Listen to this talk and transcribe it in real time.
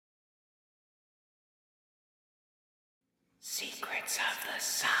Secrets of the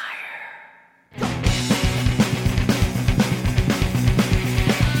Sire.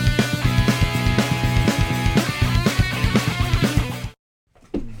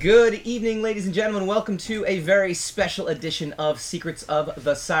 Good evening, ladies and gentlemen. Welcome to a very special edition of Secrets of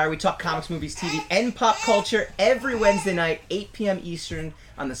the Sire. We talk comics, movies, TV, and pop culture every Wednesday night, 8 p.m. Eastern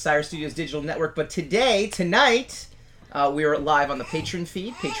on the Sire Studios digital network. But tonight, we are live on the Patreon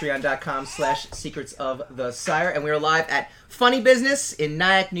feed, patreon.com/Secrets of the Sire. And we are live at Funny Business in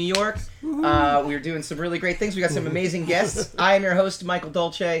Nyack, New York. We are doing some really great things. We got some amazing guests. I am your host, Michael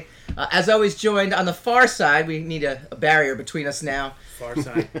Dolce. As always, joined on the far side. We need a barrier between us now. Far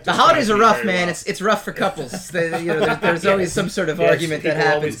side. The holidays are rough, man. It's rough for couples. There's always some sort of argument that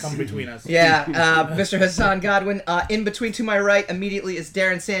happens. Always come between us. Yeah, Mr. Hassan Godwin. In between to my right, immediately is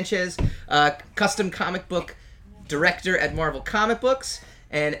Darren Sanchez, custom comic book director at Marvel Comic Books,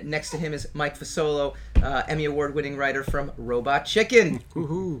 and next to him is Mike Fasolo, Emmy Award-winning writer from Robot Chicken.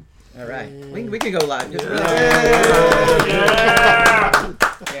 Woohoo! All right, we can go live. Yeah,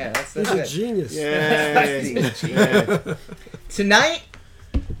 that's He's a good. genius. Yeah. Tonight,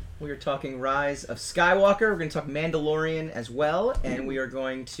 we are talking Rise of Skywalker. We're going to talk Mandalorian as well, and we are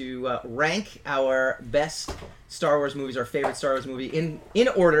going to rank our best Star Wars movies, our favorite Star Wars movie, in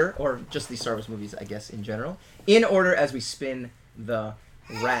order, or just the Star Wars movies, I guess, in general, in order as we spin the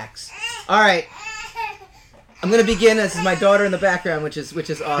racks. All right. I'm gonna begin. This is my daughter in the background, which is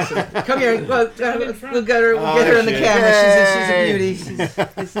awesome. Come here. We'll get her in the camera. She's a beauty.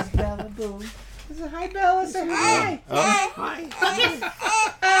 This is Bella Boom. Hi, Bella. Say hi. Hi.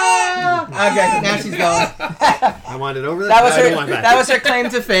 Okay, now she's gone. I wanted over That was her claim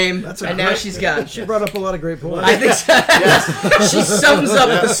to fame, and now she's gone. She brought up a lot of great points. I think so. Yes. She sums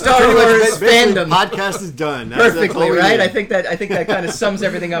up the Star Wars fandom. Podcast is done. Perfectly, right? I think that kind of sums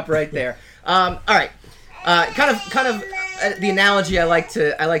everything up right there. All right. Kind of the analogy I like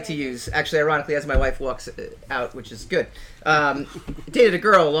to use. Actually, ironically, as my wife walks out, which is good. Dated a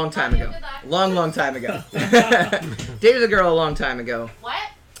girl a long time ago. Long time ago. Dated a girl a long time ago. What?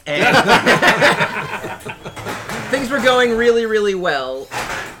 And things were going really, really well,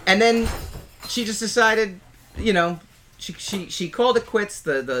 and then she just decided, she called it quits.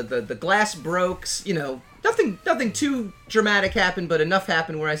 The glass broke. Nothing too dramatic happened, but enough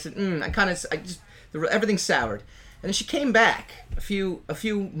happened where I said, everything soured. And then she came back a few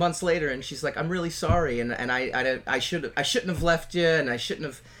months later, and she's like, "I'm really sorry, and I shouldn't have left you, and I shouldn't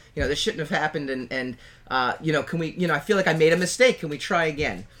have, this shouldn't have happened, and can we, I feel like I made a mistake. Can we try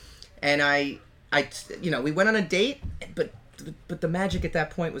again?" And we went on a date, but the magic at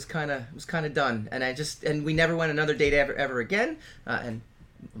that point was kind of done, and we never went another date ever again, and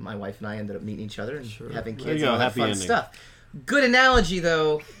my wife and I ended up meeting each other and having kids and all that fun stuff. Good analogy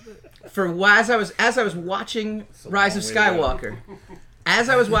though. For as I was watching Rise of Skywalker,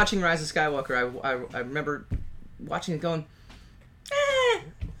 I remember watching it going,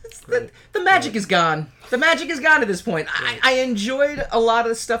 the magic is gone. The magic is gone at this point. I enjoyed a lot of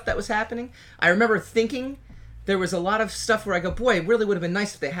the stuff that was happening. I remember thinking there was a lot of stuff where I go, boy, it really would have been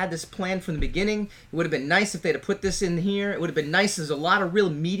nice if they had this plan from the beginning. It would have been nice if they'd have put this in here. It would have been nice. There's a lot of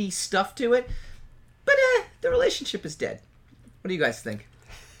real meaty stuff to it. But the relationship is dead. What do you guys think?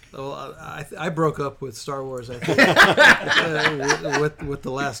 Well, I broke up with Star Wars, I think, with The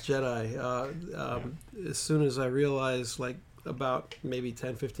Last Jedi. As soon as I realized, like, about maybe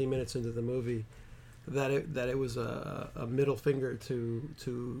 10, 15 minutes into the movie, that it was a middle finger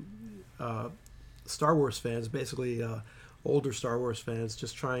to Star Wars fans, basically older Star Wars fans,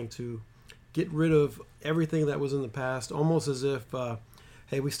 just trying to get rid of everything that was in the past, almost as if,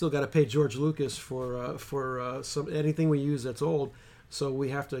 hey, we still got to pay George Lucas for anything we use that's old. So we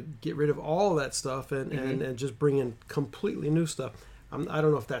have to get rid of all of that stuff and just bring in completely new stuff. I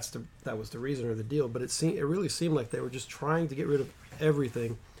don't know if that was the reason or the deal, but it really seemed like they were just trying to get rid of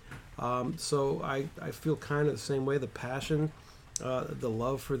everything. So I feel kind of the same way. The passion, the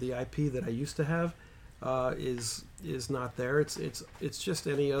love for the IP that I used to have is not there. It's just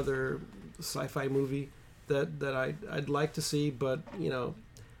any other sci-fi movie that I'd like to see, but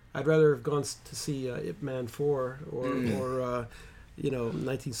I'd rather have gone to see Ip Man 4 or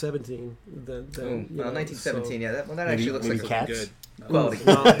 1917 than 1917. Yeah, that actually looks like Cats? good. Quality.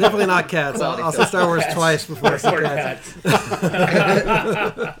 No, definitely not Cats. I'll see Star Wars twice before I see Cats.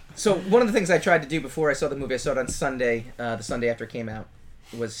 So one of the things I tried to do before I saw the movie, I saw it on Sunday, the Sunday after it came out,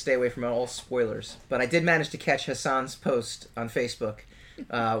 was stay away from all spoilers. But I did manage to catch Hassan's post on Facebook.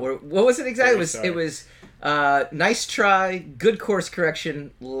 What was it exactly? It was nice try, good course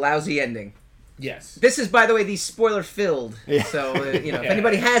correction, lousy ending. Yes. This is, by the way, the spoiler filled. Yeah. So if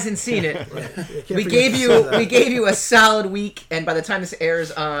anybody hasn't seen it, Can't we forget gave to you say that. we gave you a solid week, and by the time this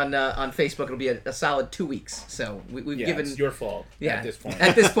airs on Facebook, it'll be a solid 2 weeks. So we've Yeah, given it's your fault at this point.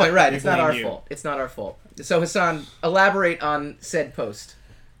 At this point, right? It's not blame our you. fault. It's not our fault. So Hassan, elaborate on said post.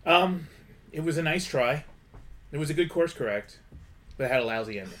 It was a nice try. It was a good course correct, but it had a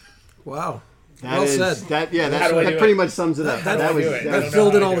lousy ending. Wow. That Well is- said. That How do I that do pretty it? much sums it up. How do That I was do it? that I was don't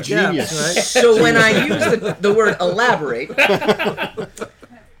Filled know in how all to the do it. gaps, Genius. right? So when I use the word elaborate,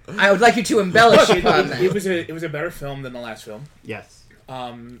 I would like you to embellish upon that. It was a better film than the last film. yes.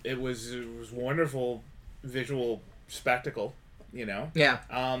 It was wonderful visual spectacle. You know. Yeah.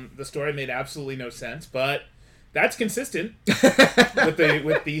 The story made absolutely no sense, but that's consistent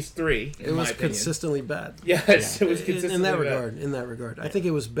with these three. It was consistently bad. Yes, it was consistent In that regard. In that regard, I think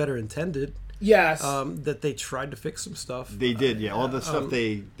it was better intended. Yes. That they tried to fix some stuff. They did, yeah. All the stuff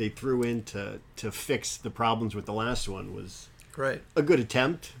they threw in to fix the problems with the last one was Right. a good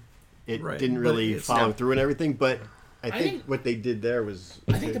attempt. It Right, didn't but really it's follow not- through and everything, but I think think- what they did there was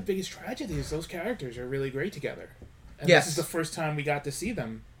I think the biggest tragedy is those characters are really great together. And Yes. this is the first time we got to see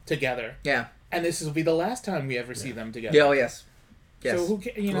them together. Yeah. And this will be the last time we ever see them together. Yeah. Oh yes. Yes. So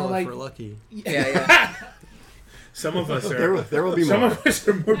you know, Well, like if we're lucky. Yeah. some of us there are. will be Some more. of us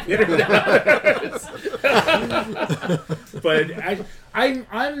are more bitter than others. But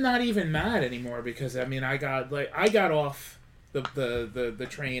I'm not even mad anymore because I mean I got off the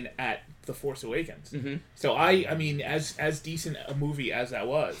train at The Force Awakens. Mm-hmm. So I mean as decent a movie as that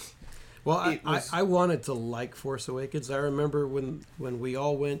was. Well, It was- I wanted to like Force Awakens. I remember when we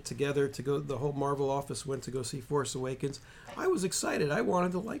all went together to go, the whole Marvel office went to go see Force Awakens. I was excited. I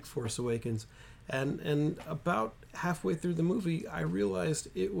wanted to like Force Awakens. And about halfway through the movie, I realized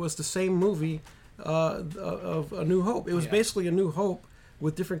it was the same movie of A New Hope. It was Yeah. basically A New Hope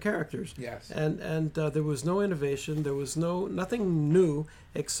with different characters. Yes. And there was no innovation. There was nothing new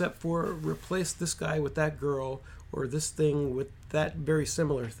except for replace this guy with that girl or this thing with that very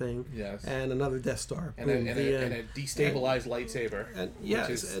similar thing. Yes. And another Death Star. And Boom, the a end. destabilized lightsaber. And yes,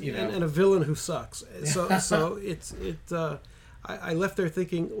 which is, and, you know, and a villain who sucks. So I left there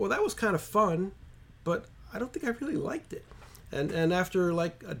thinking, well, that was kind of fun, but I don't think I really liked it. And after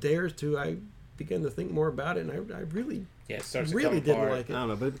like a day or two, I began to think more about it, and I really it starts to really come didn't apart. like I it. don't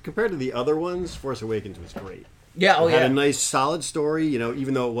know, but compared to the other ones, Force Awakens was great. Yeah. Oh It had yeah. a nice, solid story. You know,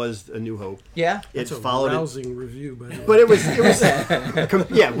 even though it was A New Hope, Yeah. it It's a followed it. rousing review, by the way. But it was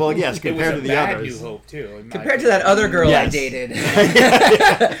yeah. Well, yes, It was compared a to the bad others. New Hope too. in my Compared to that opinion. other girl I Yes. dated.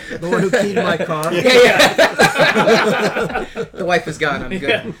 The one who keyed my car. The wife is gone. I'm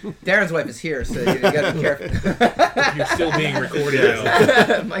good. Darren's wife is here, so you gotta be careful. You're still being recorded.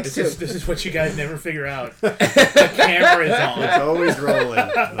 Though. Mike's This too. is what you guys never figure out. The camera is It's on. always rolling.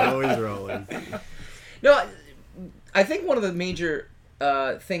 Always rolling. No, I think one of the major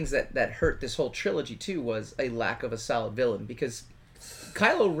things that hurt this whole trilogy too was a lack of a solid villain, because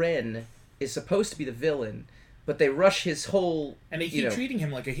Kylo Ren is supposed to be the villain, but they rush his whole And they keep treating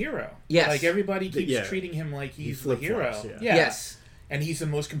him like a hero. Yes. Like everybody keeps Yeah. treating him like He he's the hero. flip-flops, Yeah. Yes. And he's the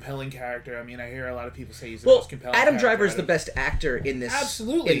most compelling character. I mean, I hear a lot of people say he's the Well, most compelling Adam character Driver is out the of- best actor in this.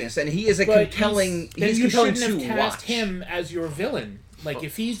 Absolutely. In this, and he is a But compelling. then He's you compelling shouldn't to have cast watch. him as your villain. Like,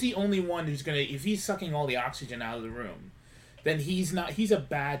 if he's the only one who's gonna, if he's sucking all the oxygen out of the room, then he's not. He's a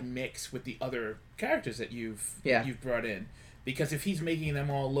bad mix with the other characters that you've brought in. Because if he's making them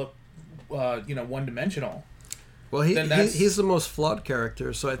all look, one dimensional. Well, Then that's- he's the most flawed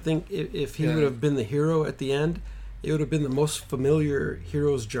character, so I think if he Yeah. would have been the hero at the end, it would have been the most familiar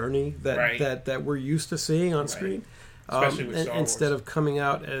hero's journey that Right. that we're used to seeing on screen. Especially with Star instead Wars. of coming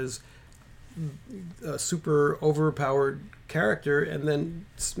out as a super overpowered character and then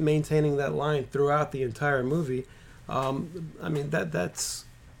maintaining that line throughout the entire movie. I mean that's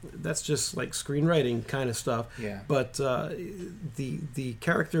just like screenwriting kind of stuff. Yeah. But the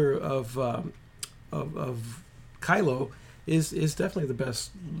character of Kylo is definitely the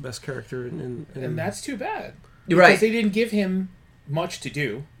best character in And that's too bad. You're Because right. they didn't give him much to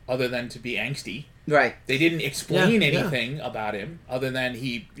do other than to be angsty. Right. They didn't explain Yeah, yeah. anything about him other than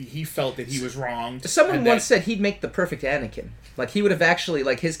he felt that he was wronged. Someone and once that- said he'd make the perfect Anakin. Like he would have actually,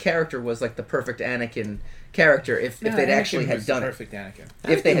 like his character was like the perfect Anakin character if they'd Anakin actually had was done the it. perfect Anakin.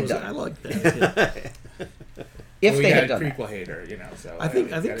 If they Anakin had was- done I it. like that. If we they got had a done it. prequel hater, so I think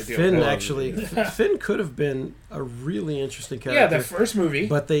gotta deal Finn with that. actually Finn could have been a really interesting Yeah, character. the first movie.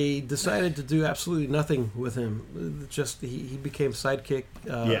 But they decided to do absolutely nothing with him. Just he became sidekick,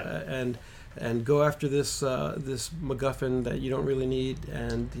 Yeah. and and go after this this MacGuffin that you don't really need,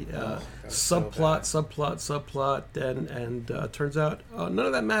 and subplot, and turns out none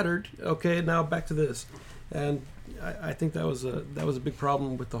of that mattered. Okay, now back to this, and I think that was a big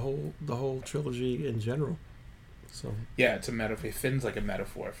problem with the whole trilogy in general. So yeah, it's a metaphor. Finn's like a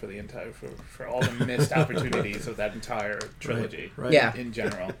metaphor for the entire for all the missed opportunities of that entire trilogy. Right. Yeah. In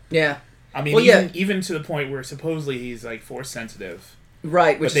general. Yeah. I mean, even to the point where supposedly he's like force sensitive.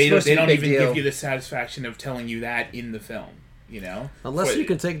 Right, which but they don't even give you the satisfaction of telling you that in the film. You know, unless you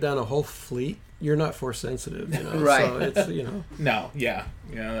can take down a whole fleet, you're not force sensitive. You know? Right. So it's No. Yeah.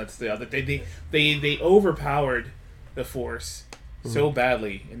 That's the other. They overpowered the force so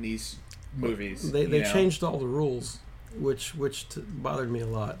badly in these movies. They changed all the rules, which bothered me a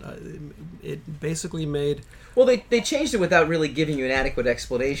lot. It basically made... Well, they changed it without really giving you an adequate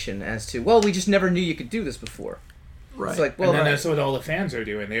explanation as to, well, we just never knew you could do this before. Right. It's like, well, and then that's what all the fans are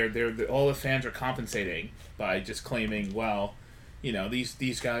doing. They're all the fans are compensating by just claiming, well,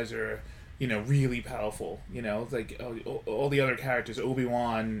 these guys are, really powerful. It's like all the other characters,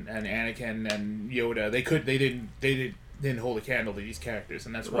 Obi-Wan and Anakin and Yoda, they didn't hold a candle to these characters,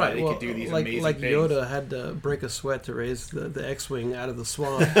 and that's why they could do these amazing like things. Yoda had to break a sweat to raise the X-wing out of the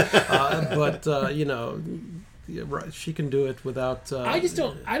swamp, but she can do it without. I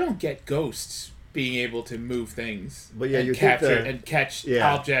don't get ghosts being able to move things, but and capture and catch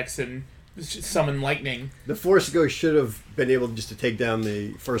objects and summon lightning. The Force Ghost should have been able just to take down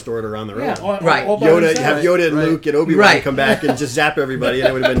the First Order on their own. Right. Yoda and Luke and Obi-Wan come back and just zap everybody, and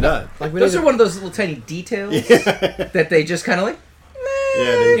it would have been done. Those are one of those little tiny details that they just kind of like.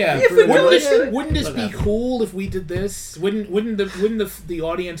 Wouldn't this be cool if we did this? Wouldn't the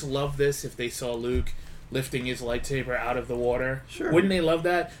audience love this if they saw Luke lifting his lightsaber out of the water? Sure. Wouldn't they love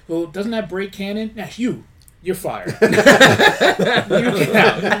that? Well, doesn't that break canon? Nah, you're fired. You get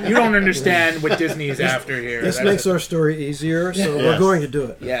out. You don't understand what Disney is after here. This makes our story easier, so we're going to do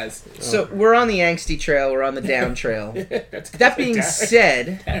it. Yes. So we're on the angsty trail. We're on the down trail. That being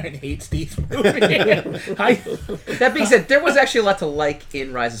said, Darren hates these movies. That being said, there was actually a lot to like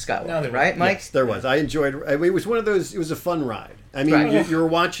in Rise of Skywalker, right, Mike? Yes, there was. I enjoyed. It was one of those. It was a fun ride. I mean, you were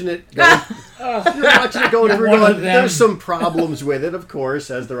watching it. Going through. There's some problems with it, of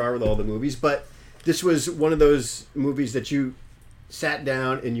course, as there are with all the movies. But this was one of those movies that you sat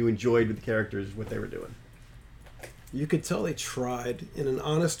down and you enjoyed with the characters what they were doing. You could tell they tried in an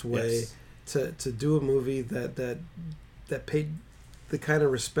honest way to do a movie that paid the kind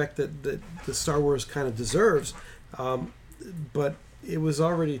of respect that the Star Wars kind of deserves, but it was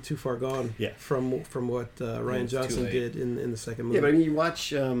already too far gone from what Rian Johnson did in the second movie. Yeah, but I mean, you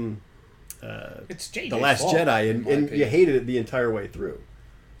watch it's The Last Jedi, and you hated it the entire way through.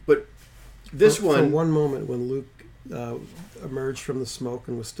 But this one... For one moment when Luke emerged from the smoke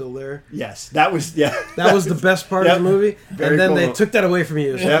and was still there. Yes, that was... That was the best part of the movie, and then they took that away from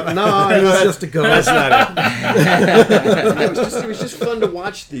you. So, no, it was just a ghost. That's not it. It was just fun to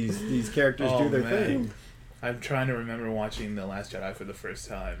watch these characters do their thing. I'm trying to remember watching The Last Jedi for the first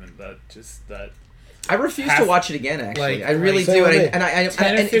time, and that. I refuse to watch it again. Actually, I really do. And I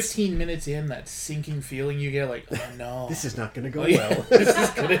 10 or 15 minutes in, that sinking feeling you get, like, oh no, this is not going to go well.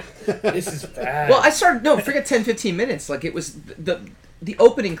 This is bad. Well, forget 10, 15 minutes. Like, it was the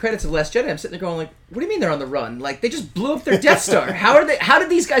opening credits of The Last Jedi. I'm sitting there going, like, what do you mean they're on the run? Like, they just blew up their Death Star. How did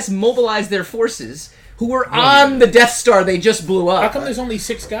these guys mobilize their forces who were on the Death Star they just blew up? How come there's only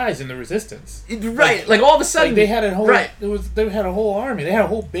 6 guys in the Resistance? Right, like all of a sudden they had a whole they had a whole army. They had a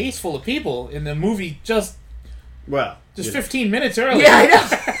whole base full of people in the movie just 15 minutes earlier. Yeah, I know.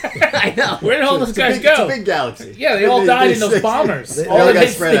 I know. Where did all those guys go? It's a big galaxy. Yeah, they all died in those bombers. They all got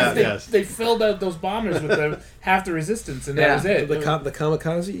spread out, yes. They filled out those bombers with half the Resistance, and that was it. The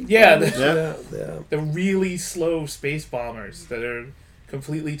kamikaze? Yeah. The really slow space bombers that are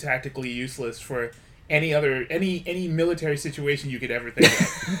completely tactically useless for any military situation you could ever think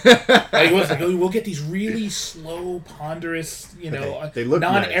of. Like, it was like, we'll get these really slow, ponderous, they look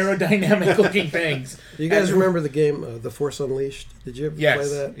non-aerodynamic looking things. You guys remember the game The Force Unleashed? Did you ever play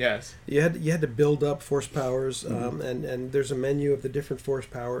that? Yes. You had to build up force powers, and there's a menu of the different force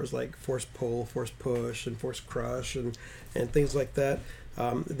powers, like force pull, force push, and force crush, and things like that.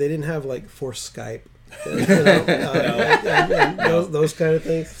 They didn't have like force Skype. And those kind of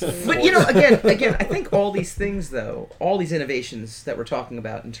things. But again, I think all these things, though, all these innovations that we're talking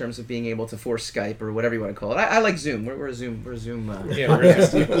about in terms of being able to force Skype or whatever you want to call it. I like Zoom. We're a Zoom. We're a Zoom.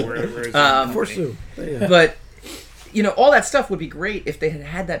 Force Zoom. But all that stuff would be great if they had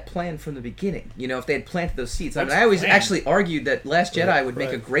had that plan from the beginning. If they had planted those seeds. I mean, I always actually argued that Last Jedi would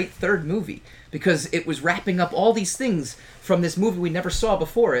make a great third movie because it was wrapping up all these things from this movie we never saw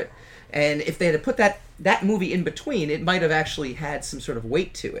before it. And if they had put that movie in between, it might have actually had some sort of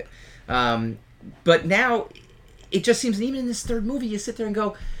weight to it. But now, it just seems, even in this third movie, you sit there and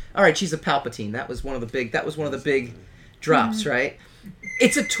go, all right, she's a Palpatine. That was one of the big drops, right?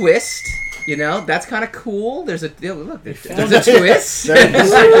 It's a twist, that's kind of cool. There's a twist.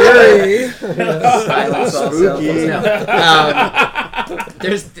 Silence all cell phones. No.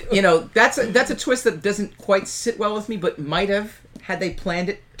 There's, that's a twist that doesn't quite sit well with me, but might have had they planned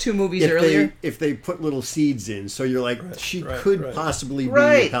it 2 movies earlier. If they put little seeds in, so you're like, she could possibly be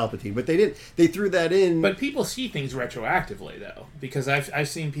Palpatine, but they didn't. They threw that in. But people see things retroactively, though, because I've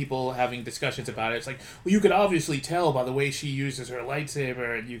seen people having discussions about it. It's like, well, you could obviously tell by the way she uses her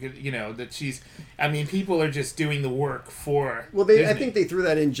lightsaber, and you could, that she's. I mean, people are just doing the work for. Well, Disney. I think they threw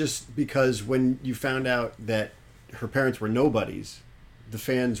that in just because when you found out that her parents were nobodies, the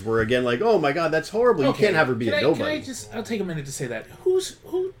fans were again like, "Oh my God, that's horrible! You can't have her be a nobody." I'll take a minute to say that. Who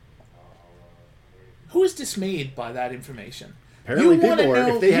is dismayed by that information? Apparently, people were.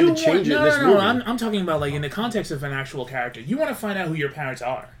 If they had to change it in this movie, I'm talking about in the context of an actual character. You want to find out who your parents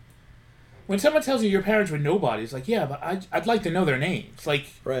are. When someone tells you your parents were nobodies, like, yeah, but I'd like to know their names. Like,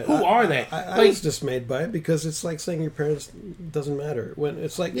 who are they? I was dismayed by it because it's like saying your parents doesn't matter. When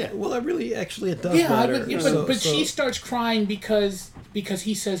it's like, well, it does matter. But she starts crying because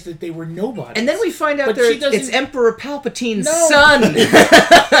he says that they were nobodies. And then we find out it's Emperor Palpatine's son.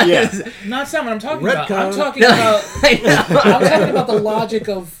 Not son. I'm talking about. I'm talking about the logic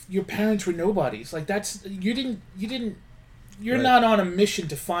of your parents were nobodies. Like you didn't. You're not on a mission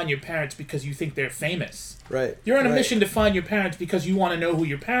to find your parents because you think they're famous. Right. You're on a mission to find your parents because you want to know who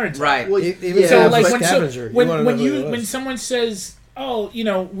your parents are. Right. Well, so when someone says,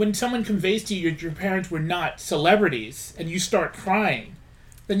 when someone conveys to you your parents were not celebrities and you start crying,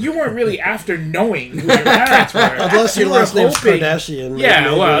 then you weren't really after knowing who your parents were. Unless your last name's Kardashian.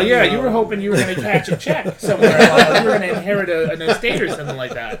 You were hoping you were going to catch a check somewhere. You were going to inherit an estate or something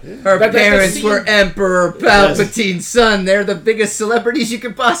like that. Her parents were Emperor Palpatine's son. They're the biggest celebrities you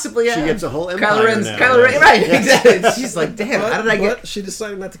could possibly have. She gets a whole empire now. Kylo Ren, right, exactly. She's like, damn, how did I get... But she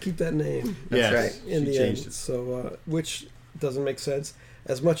decided not to keep that name. That's right. In the end. So, which doesn't make sense.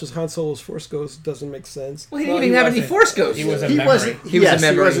 As much as Han Solo's Force Ghost doesn't make sense. Well, he didn't even have any Force Ghosts. He was a memory. He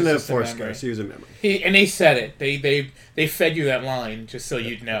wasn't a Force Ghost. He was a memory. And they said it. They fed you that line just so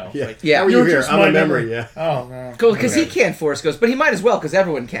you'd know. How are you here? I'm a memory. Yeah. Oh, no. Cool, because he can't Force Ghost, but he might as well, because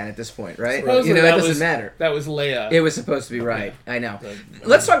everyone can at this point, right? Supposedly it doesn't matter. That was Leia. It was supposed to be right. I know.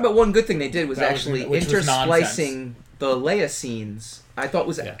 Let's talk about one good thing they did was actually intersplicing the Leia scenes. I thought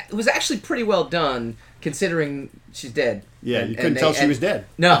it was actually pretty well done, considering she's dead. Yeah, you couldn't tell she was dead.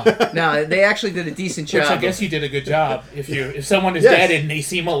 No, they actually did a decent job. Which I guess you did a good job. If someone is dead and they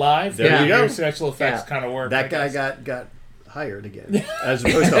seem alive, there you go. Your special effects kind of work. That guy got hired again, as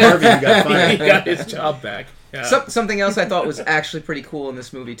opposed to Harvey who got fired. He got his job back. Yeah. Something else I thought was actually pretty cool in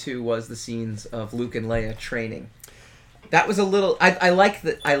this movie too was the scenes of Luke and Leia training. That was a little. I like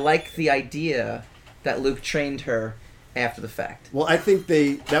the idea that Luke trained her after the fact. Well, I think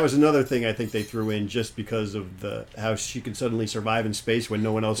that was another thing I think they threw in just because of how she could suddenly survive in space when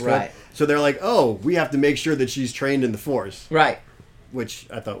no one else could. Right. So they're like, oh, we have to make sure that she's trained in the Force. Right. Which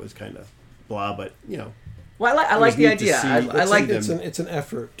I thought was kind of blah, but Well, I like the idea. I like it's an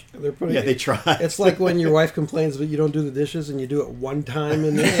effort. They're putting. Yeah, they try. It's like when your wife complains that you don't do the dishes and you do it one time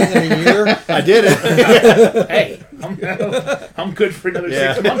in a year. I did it. Hey, I'm good for another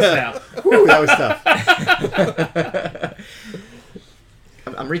 6 months now. Whew, that was tough.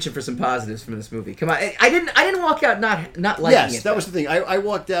 I'm reaching for some positives from this movie. Come on, I didn't walk out not liking it. Yes, that was the thing. I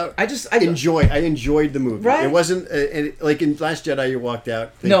walked out. I enjoyed the movie. Right? It wasn't like in Last Jedi. You walked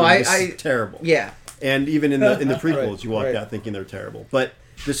out thinking this is terrible. Yeah. And even in the prequels, you walked out thinking they're terrible. But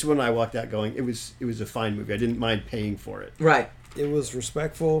this one, I walked out going, it was a fine movie. I didn't mind paying for it. Right. It was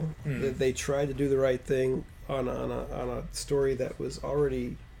respectful. They tried to do the right thing on a story that was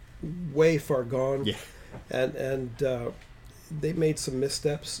already way far gone. Yeah. And they made some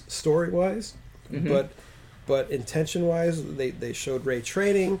missteps story wise, but intention wise, they showed Rey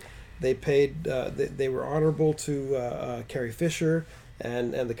training. They paid. They were honorable to Carrie Fisher.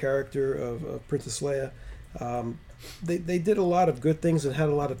 And the character of Princess Leia, they did a lot of good things and had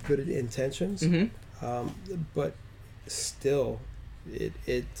a lot of good intentions, but still,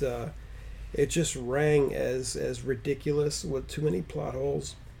 it just rang as ridiculous with too many plot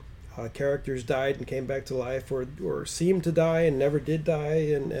holes. Characters died and came back to life, or seemed to die and never did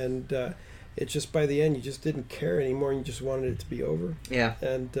die, and it just by the end you just didn't care anymore, and you just wanted it to be over. Yeah.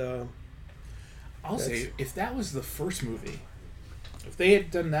 And I'll say, if that was the first movie, if they had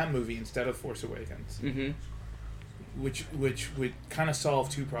done that movie instead of Force Awakens, mm-hmm. which would kind of solve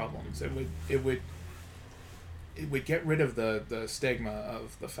two problems. It would get rid of the stigma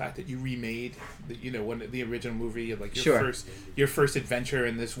of the fact that you remade when the original movie, like your first adventure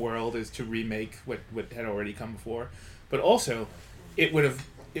in this world is to remake what had already come before. But also, it would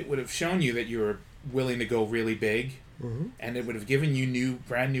have shown you that you were willing to go really big. Mm-hmm. And it would have given you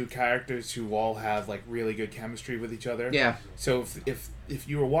brand new characters who all have like really good chemistry with each other. Yeah. So if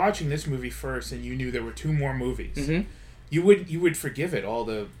you were watching this movie first and you knew there were two more movies, mm-hmm. you would forgive it all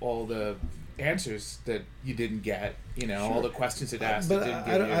the answers that you didn't get. All the questions it asked. But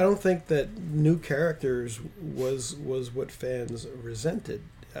I don't think that new characters was what fans resented.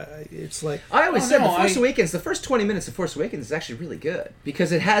 It's like I always said, The Force Awakens. The first 20 minutes of Force Awakens is actually really good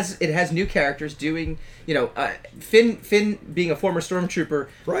because it has new characters doing. Finn being a former stormtrooper,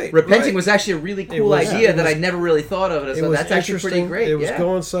 repenting was actually a really cool idea that I never really thought of. So that's actually pretty great. It was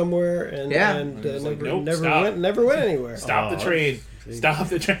going somewhere, and never went anywhere. Stop the train. Stop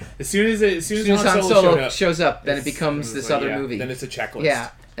the train. As soon as Han Solo shows up, then it becomes this other movie. Then it's a checklist. Yeah,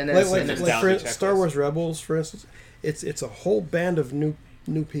 and then like Star Wars Rebels, for instance, it's a whole band of new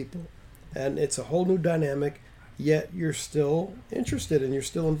people, and it's a whole new dynamic. Yet you're still interested and you're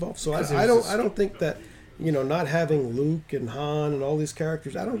still involved. So I don't think that not having Luke and Han and all these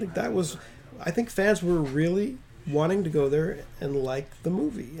characters. I don't think that was. I think fans were really wanting to go there and like the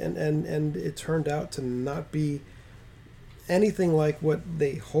movie, and it turned out to not be anything like what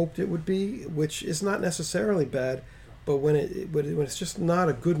they hoped it would be, which is not necessarily bad, but when it's just not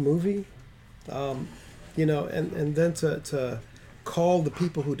a good movie, and then to call the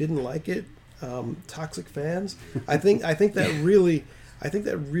people who didn't like it toxic fans, I think that really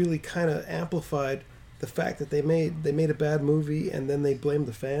kind of amplified the fact that they made a bad movie and then they blamed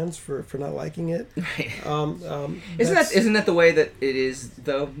the fans for not liking it. Isn't that the way that it is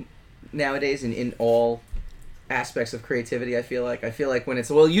though nowadays in all aspects of creativity? I feel like when it's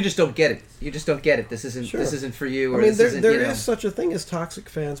you just don't get it. This isn't for you. Or there is such a thing as toxic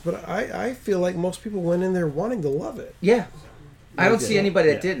fans, but I feel like most people went in there wanting to love it. Yeah. I don't see anybody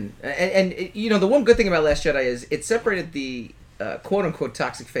that didn't. And the one good thing about Last Jedi is it separated the quote unquote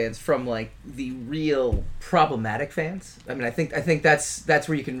toxic fans from like the real problematic fans. I mean, I think that's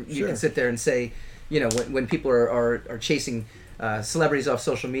where you can sit there and say, when people are chasing celebrities off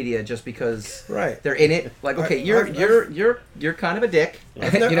social media just because they're in it. Like, okay, you're kind of a dick.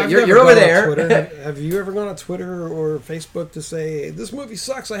 You're over there. Have you ever gone on Twitter or Facebook to say this movie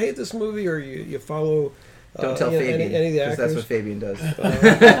sucks? I hate this movie, or you follow? Don't tell Fabian, any of the actors. That's what Fabian does.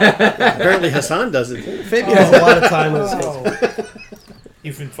 Apparently Hassan does it. Fabian has a lot of time on his hands.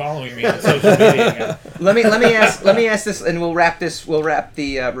 You've been following me on social media. Let me ask this, and we'll wrap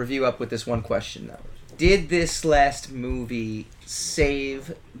the review up with this one question though. Did this last movie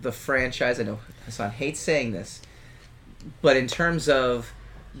save the franchise? I know Hassan hates saying this, but in terms of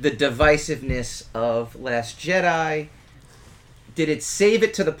the divisiveness of Last Jedi, did it save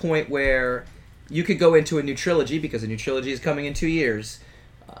it to the point where you could go into a new trilogy, because a new trilogy is coming in 2 years,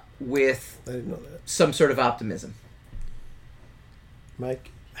 with I didn't know that. Some sort of optimism?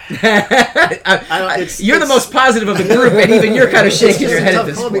 Mike? You're the most positive of the group, and even you're kind of shaking your head at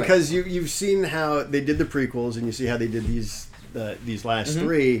this point. Because you've seen how they did the prequels, and you see how they did these last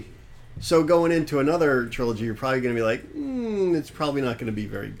three. So going into another trilogy, you're probably going to be like, it's probably not going to be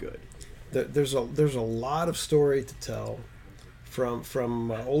very good. There's a lot of story to tell.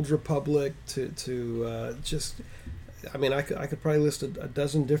 From Old Republic to just, I mean, I could probably list a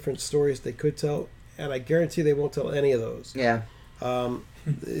dozen different stories they could tell, and I guarantee they won't tell any of those. Yeah.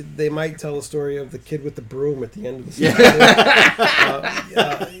 They might tell a story of the kid with the broom at the end of the season.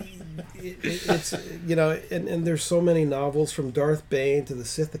 And there's so many novels, from Darth Bane to the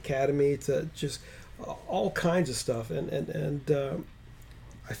Sith Academy to just all kinds of stuff, and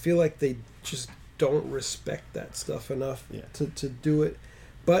I feel like they just don't respect that stuff enough to do it.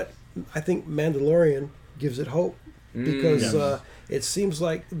 But I think Mandalorian gives it hope, because it seems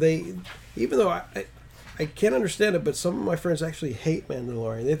like they, even though I can't understand it, but some of my friends actually hate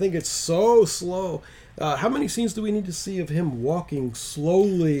Mandalorian. They think it's so slow. How many scenes do we need to see of him walking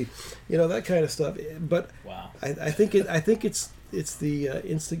slowly? That kind of stuff. But wow. I think it's the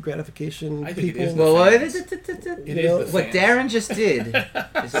instant gratification. I think people. it is. Well, what Darren just did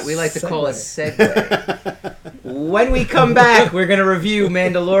is what we like to call a segue. When we come back, we're going to review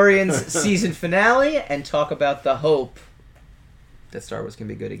Mandalorian's season finale and talk about the hope that Star Wars can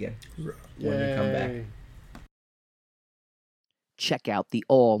be good again. When we come back. check out the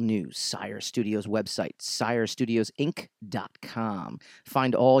all-new Sire Studios website, SireStudiosInc.com.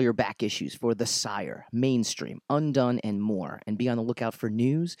 Find all your back issues for The Sire, Mainstream, Undone, and more, and be on the lookout for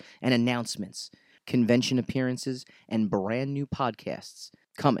news and announcements, convention appearances, and brand new podcasts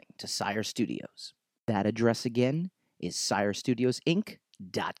coming to Sire Studios. That address again is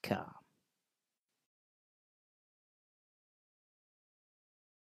SireStudiosInc.com.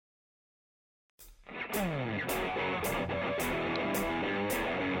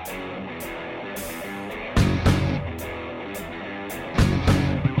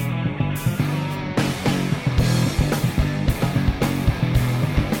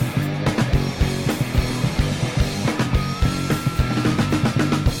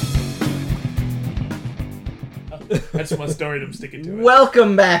 That's my story. I'm sticking to it.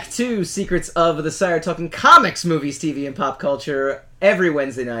 Welcome back to Secrets of the Sire, talking comics, movies, TV, and pop culture every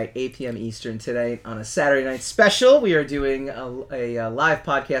Wednesday night, 8 p.m. Eastern. Today, on a Saturday night special, we are doing a live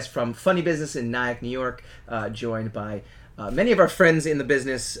podcast from Funny Business in Nyack, New York, joined by many of our friends in the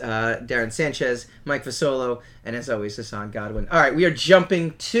business, Darren Sanchez, Mike Fasolo, and as always, Hassan Godwin. All right, we are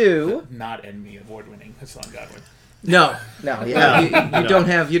jumping to... Not Emmy award-winning Hassan Godwin. No, you don't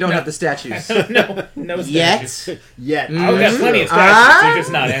have the statues. no statues. Yet. I've got plenty of statues. You're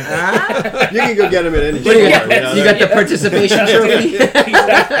just not Emmy. You can go get them at any store. You got the participation trophy.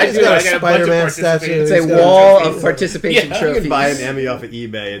 I got a Spider-Man statue. It's a wall of participation trophies. You can buy an Emmy off of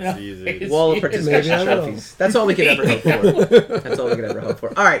eBay. It's easy. Wall of participation trophies. That's all we could ever hope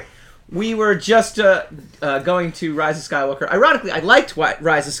for. All right. We were just going to Rise of Skywalker. Ironically, I liked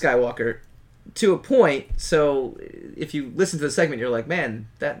Rise of Skywalker to a point, so if you listen to the segment, you're like, man,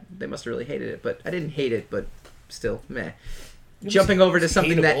 they must have really hated it. But I didn't hate it, but still, meh. Jumping over to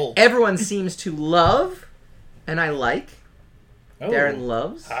something hateable. that everyone seems to love, and I like. Oh, Darren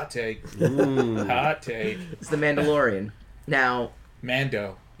loves. Hot take. Hot take. It's The Mandalorian. Now,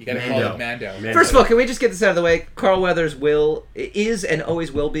 Mando. You gotta call it Mando. First of all, can we just get this out of the way? Carl Weathers is and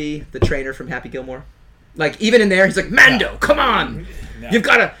always will be the trainer from Happy Gilmore. Like, even in there, he's like, Mando, come on! No. You've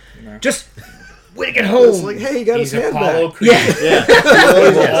gotta just wait to get home. It's like, hey, he got his hand Apollo back. Creed. Yeah.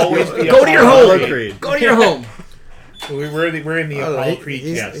 Will always be Go to your Apollo home. Creed. Go to your home. We're in the Apollo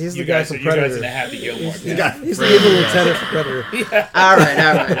Creed cast. He's You the guy guys from are Predator. in the Happy Gilmore. He's the evil lieutenant for Predator. All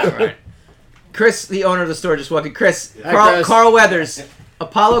right. Chris, the owner of the store, just walked in. Chris, Chris. Carl Weathers,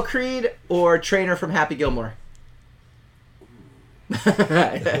 Apollo Creed or trainer from Happy Gilmore?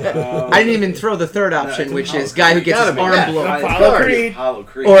 I didn't even throw the third option, which is guy who gets his arm blown off. Apollo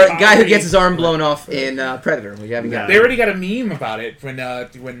Creed. Or guy who gets his arm blown off in Predator. We haven't got They already got a meme about it when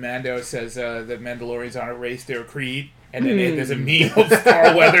Mando says that Mandalorians aren't a race, they're a creed. And then there's a meme of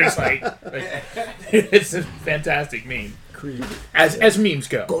Carl Weathers like it's a fantastic meme. Creed. As memes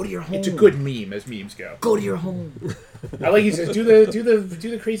go. Go to your home. It's a good meme as memes go. Go to your home. I like he says do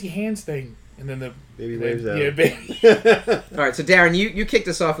the crazy hands thing. And then the baby waves out. Yeah, baby. All right, so Darren, you kicked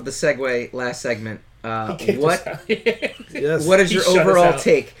us off with the segue last segment. Yes. What is He your shut us overall out.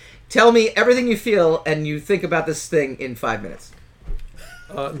 take? Tell me everything you feel and you think about this thing in 5 minutes.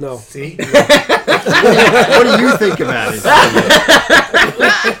 No. See? What do you think about it?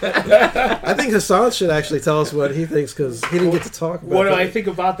 I think Hassan should actually tell us what he thinks because he didn't get to talk about What do that. I think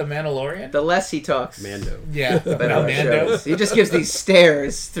about the Mandalorian? The less he talks, Mando. Yeah, the better about it Mando. shows. He just gives these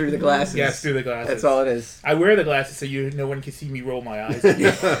stares through the glasses. Yes, through the glasses. That's all it is. I wear the glasses so no one can see me roll my eyes.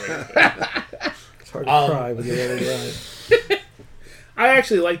 It's hard to cry when you're running around. I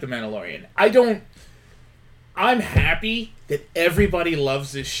actually like the Mandalorian. I'm happy that everybody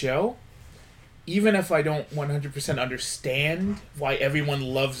loves this show, even if I don't 100% understand why everyone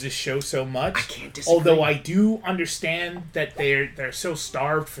loves this show so much. I can't disagree. Although I do understand that they're so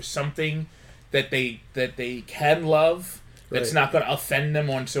starved for something that they can love that's Right. not going to offend them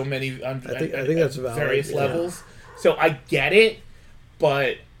on so many I think that's valid. various Yeah. levels. So I get it,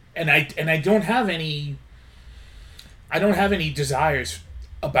 but I don't have any desires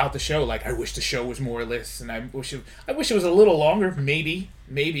about the show. Like, I wish the show was more or less, and I wish it was a little longer, maybe.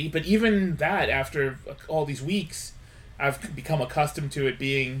 But even that, after all these weeks, I've become accustomed to it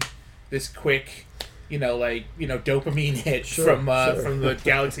being this quick, dopamine hit from the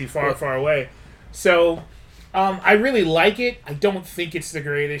galaxy far, far away. So, I really like it. I don't think it's the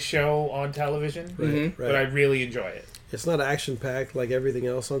greatest show on television, Right. but I really enjoy it. It's not action packed like everything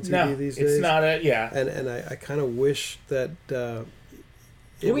else on TV these days. It's not yeah. And I kind of wish that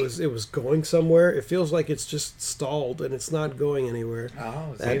it was going somewhere. It feels like it's just stalled and it's not going anywhere.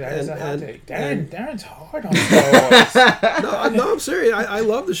 Oh, see, that is a hot take. Darren's hard on Star Wars. No, I'm serious. I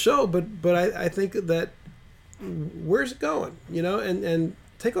love the show, but I think that where's it going? And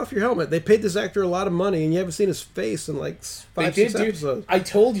take off your helmet. They paid this actor a lot of money, and you haven't seen his face in like 5-6 episodes. I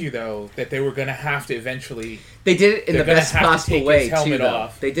told you though that they were going to have to eventually. They did it in the best possible way too.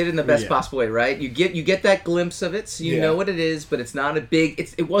 Off. They did it in the best possible way, right? You get that glimpse of it, so you know what it is, but it's not a big.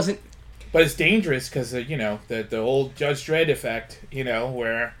 It wasn't. But it's dangerous because the old Judge Dredd effect,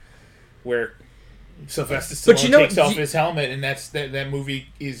 where Sylvester Stallone takes off his helmet, and that movie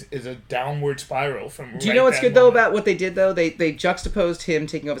is a downward spiral from. Do you know what's good though about what they did though? They juxtaposed him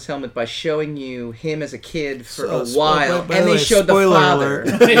taking off his helmet by showing you him as a kid for a while, and they showed the father.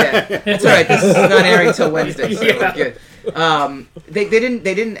 Yeah, that's all right. This is not airing until Wednesday, so we're good. They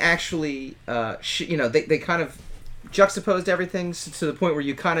didn't actually they kind of juxtaposed everything to the point where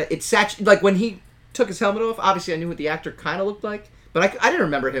you kind of like when he took his helmet off. Obviously, I knew what the actor kind of looked like. But I didn't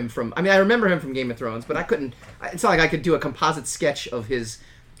remember him from. I mean, I remember him from Game of Thrones, but I couldn't. It's not like I could do a composite sketch of his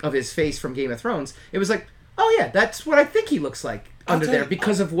face from Game of Thrones. It was like, oh yeah, that's what I think he looks like under there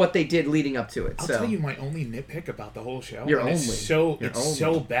because of what they did leading up to it. I'll tell you my only nitpick about the whole show. It's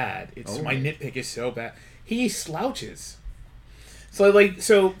so bad. My nitpick is so bad. He slouches. So it's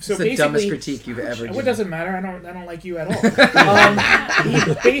basically the dumbest critique you've ever given. It doesn't matter. I don't like you at all.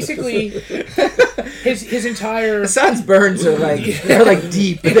 He basically his entire Hassan's burns are they're like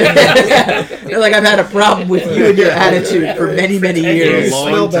deep. They're like, I've had a problem with you and your attitude for many years.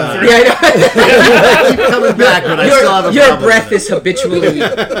 Long time. Yeah, I know. I keep coming back, but I still have a your problem breath with is habitually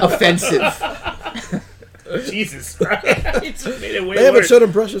offensive. Jesus Christ! It's made it way They haven't worse. showed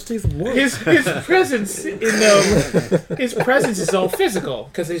him brush his teeth once. His presence his presence is all physical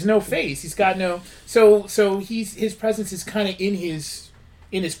because there's no face. He's got no his presence is kind of in his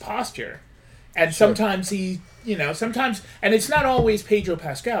posture, and sometimes and it's not always Pedro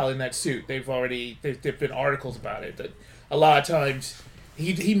Pascal in that suit. There've been articles about it, but a lot of times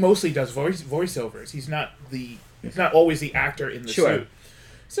he mostly does voiceovers. He's not always the actor in the suit.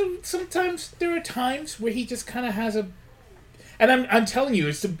 So sometimes there are times where he just kind of has and I'm telling you,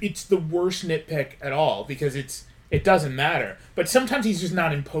 it's the worst nitpick at all because it doesn't matter. But sometimes he's just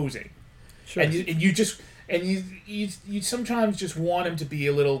not imposing, sure. And you sometimes just want him to be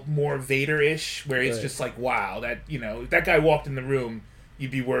a little more Vader-ish, where it's just like, wow, that guy walked in the room,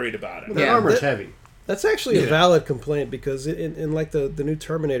 you'd be worried about it. Well, the armor's heavy. That's actually a valid complaint because in like the new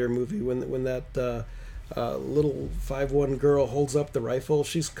Terminator movie, when that little 5'1" girl holds up the rifle,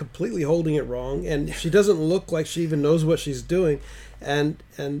 she's completely holding it wrong, and she doesn't look like she even knows what she's doing, and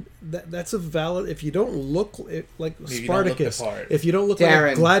that's a valid. If you don't look like Spartacus, if you don't look like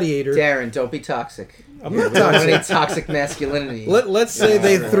a gladiator, Darren, don't be toxic. I'm not toxic. Toxic masculinity. Let's say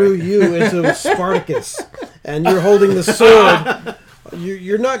they threw you into Spartacus, and you're holding the sword.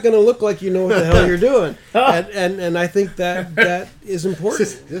 You're not going to look like you know what the hell you're doing, and I think that is important,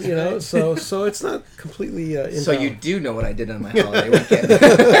 So it's not completely. So you do know what I did on my holiday weekend.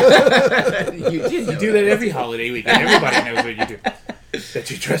 You do that every holiday weekend. Everybody knows what you do. That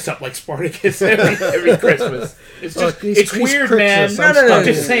you dress up like Spartacus every Christmas. It's just it's weird, man. No. I'm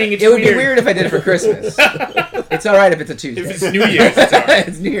just saying it's weird. It would be weird if I did it for Christmas. It's all right if it's a Tuesday. If it's New Year's, it's all right.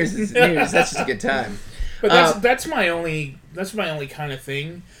 It's New Year's. That's just a good time. But that's my only kind of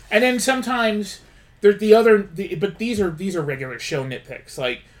thing. And then sometimes but these are regular show nitpicks.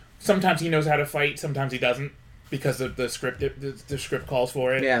 Like sometimes he knows how to fight, sometimes he doesn't because the script calls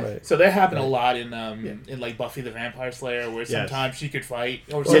for it. Yeah. Right. So that happened a lot in like Buffy the Vampire Slayer, where sometimes she could fight,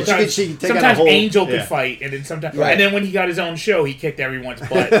 or sometimes Angel could fight, and then sometimes and then when he got his own show, he kicked everyone's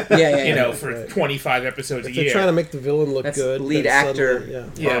butt. For 25 episodes a year. They're trying to make the villain look good. Lead actor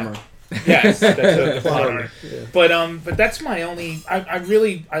armor. Yes, that's the plot armor. Yeah. But that's my only.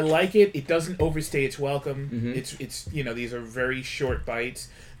 I like it. It doesn't overstay its welcome. Mm-hmm. It's these are very short bites.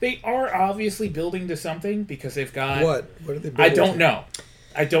 They are obviously building to something because they've got what are they building?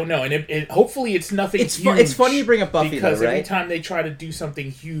 I don't know, and it hopefully it's nothing. Huge it's funny you bring up Buffy because though, right? Every time they try to do something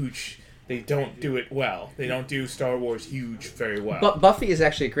huge, they don't do it well. They don't do Star Wars huge very well. But Buffy is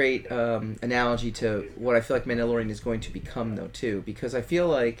actually a great analogy to what I feel like Mandalorian is going to become, though, too, because I feel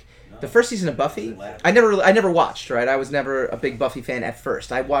like the first season of Buffy, I never watched, right? I was never a big Buffy fan at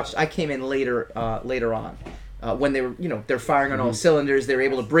first. I came in later on. When they were, they're firing on all cylinders, they were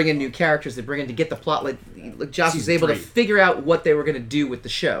able to bring in new characters, to get the plot, like Joss was able to figure out what they were going to do with the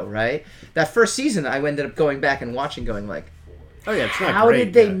show, right? That first season, I ended up going back and watching, going like, oh yeah, it's not how great,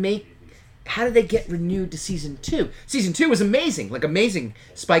 did they make how did they get renewed to season 2? Season 2 was amazing, amazing.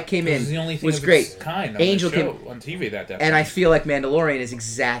 Spike came in, the only thing was of great. Its kind on Angel the show, came on TV that and I feel like Mandalorian is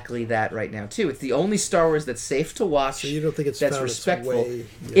exactly that right now too. It's the only Star Wars that's safe to watch. So you don't think it's that's found respectful?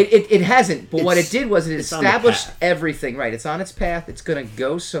 Its way It hasn't. But what it did was it it's on the established path. everything. Right, it's on its path. It's going to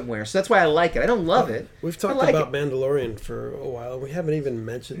go somewhere. So that's why I like it. I don't love it. We've talked I like about it. Mandalorian for a while. We haven't even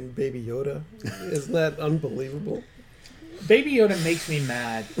mentioned Baby Yoda. Isn't that unbelievable? Baby Yoda makes me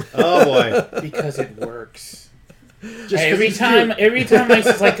mad Oh boy! because it works. Just 'cause every he's time cute. I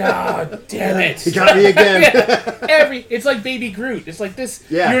it's like, oh, damn it. He got me again. It's like Baby Groot. It's like this.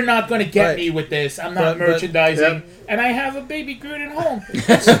 Yeah. You're not going to get Right. me with this. I'm not But- merchandising, Yep. and I have a Baby Groot at home.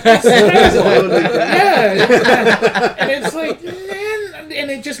 It's yeah, and it's like, man,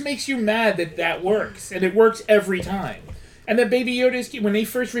 and it just makes you mad that works, and it works every time. And then Baby Yoda is when they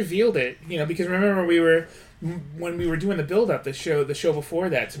first revealed it, because remember when we were doing the build up, the show before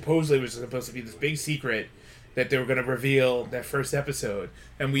that supposedly was supposed to be this big secret that they were going to reveal that first episode,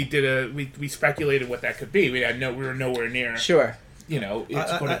 and we speculated what that could be. We were nowhere near. Sure.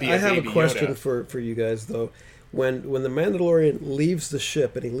 It's going to be. I have Baby a question Yoda. for you guys though. When the Mandalorian leaves the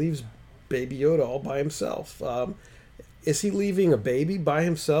ship and he leaves Baby Yoda all by himself, is he leaving a baby by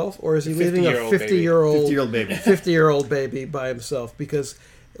himself, or is he leaving a 50-year-old baby. 50-year-old baby by himself? Because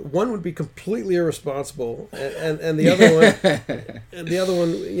one would be completely irresponsible, and the other one,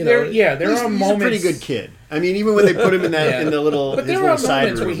 There He's are a moments. pretty good kid. I mean, even when they put him in that in the little But his there are little side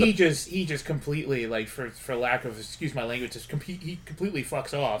moments room. where he just completely, like, for lack of, excuse my language, he completely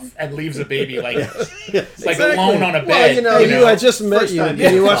fucks off and leaves a baby like alone on a bed. Well, I just met First you. time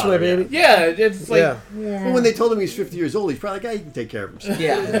Can you watch father, my baby? Yeah, it's like Yeah. Well, when they told him he's 50 years old, he's probably like, he can take care of himself.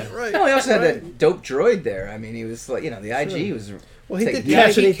 Yeah. Right. No, he also had that dope droid there. I mean, he was like, the IG was. Well, he did Yeah,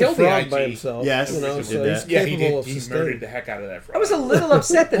 catch he and eat the killed the frog IG. by himself. Yes, you know, he so did he's that. yeah, he capable did. of He sustaining. murdered the heck out of that frog. I was a little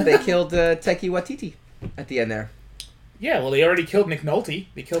upset that they killed Taiki Waititi at the end there. Yeah, well, they already killed Nick Nolte.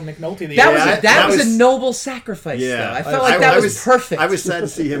 They killed Nick Nolte. That was a noble sacrifice. Yeah. though. I felt like that was perfect. I was sad to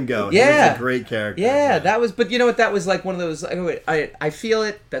see him go. Yeah. He was a great character. Yeah, that was. But you know what? That was like one of those. I feel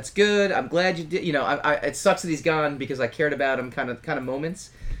it. That's good. I'm glad you did. It sucks that he's gone because I cared about him. Kind of moments.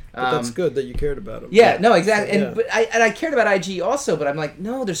 But that's good that you cared about him. Yeah, no, exactly. Yeah. And but I cared about IG also, but I'm like,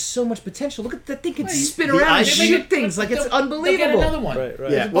 no, there's so much potential. Look at that thing can spin the around and IG shoot things like it's unbelievable. Get another one. Right.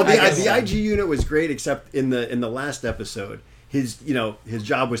 Yeah. Well, I guess the so. IG unit was great, except in the last episode, his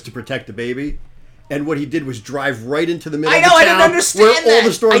job was to protect the baby, and what he did was drive right into the middle. I know. of the I didn't town understand where that. all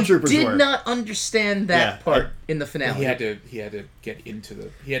the stormtroopers I did were. not understand that part in the finale. He had to get into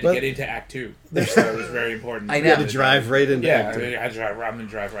But- get into Act 2. So it was very important. I know. He had to drive right into. Yeah, Act Two. I drive. I'm gonna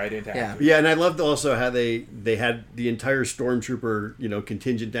drive right into Yeah. Act 2. Yeah, and I loved also how they had the entire stormtrooper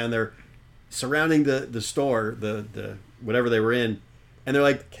contingent down there surrounding the store, the whatever they were in, and they're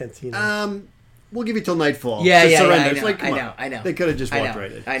like, Cantina. we'll give you till nightfall. Yeah, to yeah, surrender. yeah, I It's know, like, come on. I know. They could have just I walked know.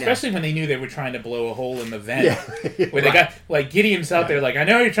 right in. I know. Especially when they knew they were trying to blow a hole in the vent. Yeah. Where they got like Gideon's out there like, I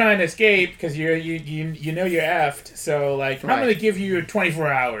know you're trying to escape because you know you're effed. So like, I'm Right. going to give you 24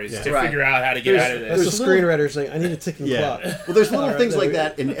 hours to Right. figure out how to get out of That's this. the screenwriter saying, "I need a ticking Yeah. clock." Well, there's little All right, things there like we go.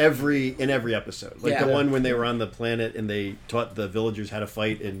 that in every episode. Like Yeah. the one when they were on the planet and they taught the villagers how to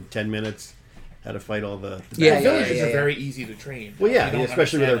fight in 10 minutes, how to fight all the Yeah, The villagers yeah. are very easy to train. Well, yeah, You don't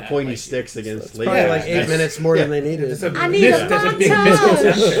especially with their understand that. pointy Like, sticks against It's probably like 8 that's- minutes more than they needed. There's a, I need a there's a big montage.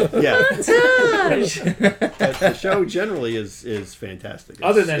 misconception. Yeah, but the show generally is fantastic.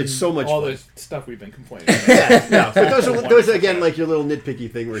 Other than it's so much all fun. the stuff we've been complaining about. No, but those are Wonderful again show. like your little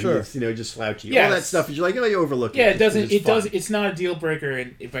nitpicky thing where Sure. he's just slouchy. All Yes. that stuff is you're like, you overlook it. Yeah, it doesn't. It's It fun. does. It's not a deal breaker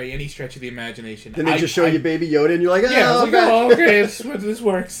by any stretch of the imagination. Then they just show you Baby Yoda, and you're like, Yeah, I oh, was like, God. oh, okay, this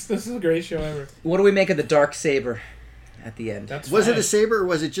works. This is a great show ever. What do we make of the dark saber at the end? That's Was it fine. a saber or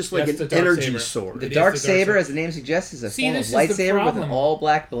was it just like Yes, the an dark energy saber. sword? The It is dark the dark saber, saber. as the name suggests, is a See, form this of is the lightsaber with an problem. all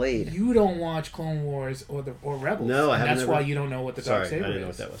black blade. You don't watch Clone Wars or Rebels. No, I and haven't That's ever- why you don't know what the dark Sorry, I saber didn't is. know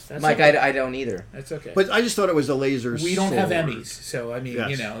what that was. That's Mike, okay. I don't either. That's okay. But I just thought it was a laser we don't have sword. Emmys, so I mean,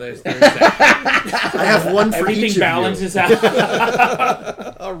 Yes. there's that. I have one for Everything each of balances you.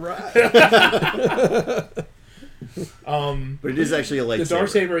 out. All right. But it is actually a lightsaber. The dark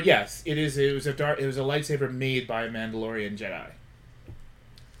saber, yes, it is. It was a lightsaber made by a Mandalorian Jedi.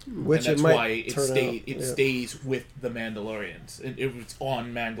 Which And that's it might why it turn stayed. out. It yeah. stays with the Mandalorians. It was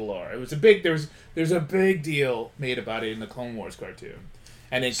on Mandalore. It was a big. There's a big deal made about it in the Clone Wars cartoon,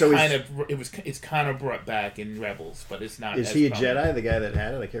 and it's kind of brought back in Rebels, but it's not. Is as he a prominent. Jedi? The guy that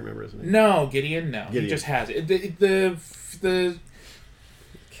had it? I can't remember his name. No, Gideon. No, Gideon. he just has it.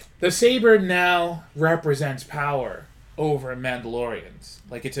 The saber now represents power over Mandalorians.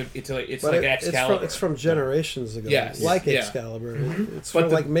 Like it's like Excalibur. It's from generations ago. Yes. Like Yeah. Excalibur. Mm-hmm. It's from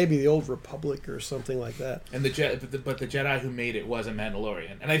like maybe the Old Republic or something like that. And the Jedi who made it was a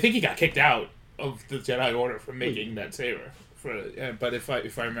Mandalorian, and I think he got kicked out of the Jedi Order for making that saber. But if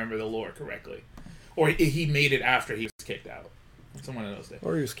I remember the lore correctly, or he made it after he was kicked out. Someone knows that.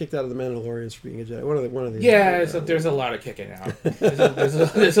 Or he was kicked out of the Mandalorians for being a Jedi. One of the. Yeah, there's a lot of kicking out.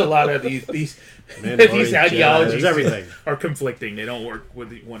 There's a lot of these ideologies. Everything are conflicting. They don't work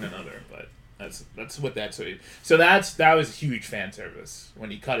with one another. But that's what that's. So that was huge fan service when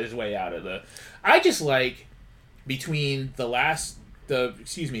he cut his way out of the. I just like between Rise of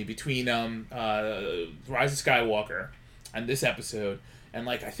Skywalker and this episode, and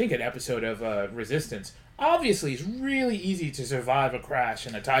like I think an episode of Resistance. Obviously, it's really easy to survive a crash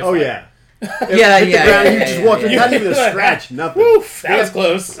in a TIE fighter. Oh, yeah. Yeah. You just walk in, not even a scratch, nothing. Woof, that was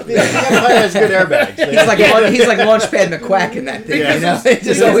close. The Empire has good airbags. He's like Launchpad McQuack in that thing, Yeah. you know? It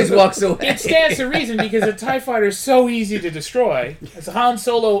just always walks away. It stands to reason because a TIE fighter is so easy to destroy. As Han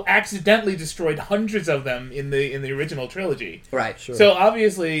Solo accidentally destroyed hundreds of them in the original trilogy. Right. Sure. So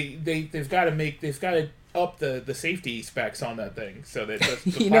obviously they've got to up the safety specs on that thing so that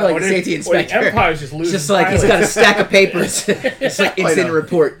the like the safety inspector. Or the Empire's just losing. Just like he's got a stack of papers. It's like incident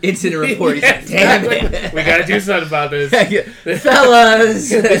report. He's like, damn it. We got to do something about this. Fellas.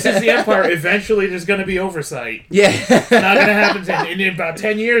 This is the Empire. Eventually there's going to be oversight. Yeah. It's not going to happen in about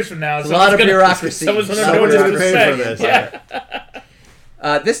 10 years from now. A lot of bureaucracy. Someone's going to know what to say. For this. Yeah.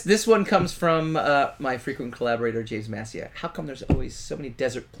 This one comes from my frequent collaborator, James Massia. How come there's always so many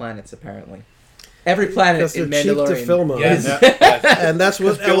desert planets, apparently? Every planet in Mandalorian. Cheap to film on. Yes. And that's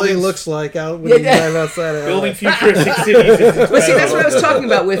what LA looks like out when you drive outside of Building LA. futuristic cities. But see, that's what I was talking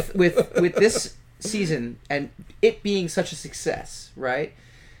about with this season and it being such a success, right?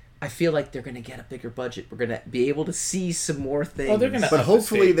 I feel like they're going to get a bigger budget. We're going to be able to see some more things. Oh, they're going to. But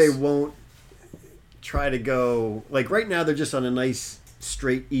hopefully they won't try to go... Like, right now, they're just on a nice,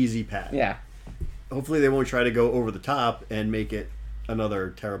 straight, easy path. Yeah. Hopefully they won't try to go over the top and make it another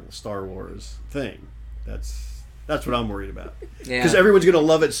terrible Star Wars thing. That's what I'm worried about. Because everyone's going to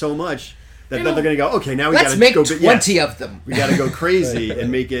love it so much that they're going to go, okay, now we got to make go 20 of them. We got to go crazy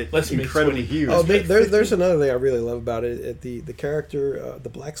and make it incredibly huge. Oh, there's another thing I really love about it. The character, the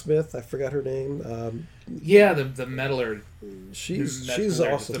blacksmith, I forgot her name. The meddler. She's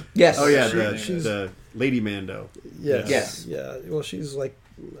awesome. Yes. Oh yeah, the Lady Mando. Yes. Yeah. Well, she's like.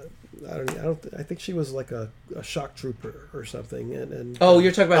 I think she was like a shock trooper or something. And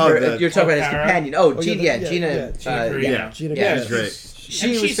you're talking about her. You're talking about his companion. Gina. Gina. She's great.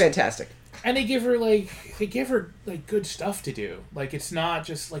 She was fantastic. And they give her good stuff to do. Like it's not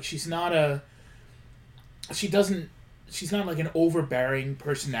just like she's not like an overbearing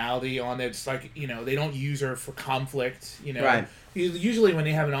personality on it. It's like, they don't use her for conflict, Right. Usually when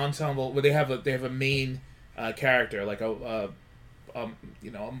they have an ensemble, where they have a main character, like a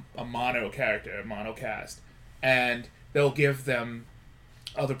mono character, a mono cast, and they'll give them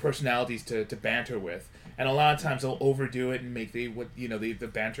other personalities to banter with. And a lot of times they'll overdo it and make the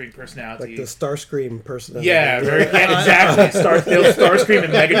bantering personality, like the Starscream personality. Yeah, exactly. Starscream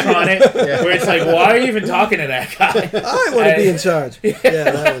and Megatron it, where it's like, why are you even talking to that guy? I want to be in charge. Yeah,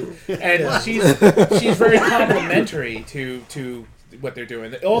 that one. And she's very complimentary to what they're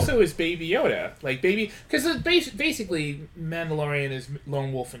doing. Also is Baby Yoda, because basically Mandalorian is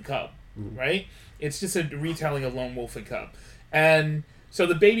Lone Wolf and Cub, right? It's just a retelling of Lone Wolf and Cub, and so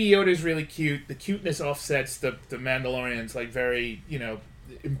the Baby Yoda is really cute. The cuteness offsets the Mandalorian's like very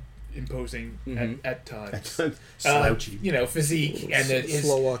imposing at times, slouchy, physique and his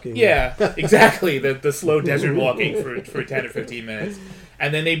slow walking. Yeah, exactly. The slow desert walking for 10 or 15 minutes,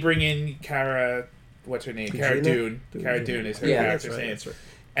 and then they bring in Cara. What's her name? Cara Dune. Cara Dune is her character's name. Right.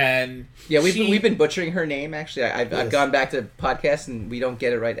 And we've been butchering her name. Actually, I've gone back to podcasts and we don't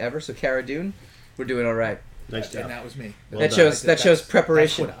get it right ever. So Cara Dune, we're doing all right. Nice job. And that was me. Well that shows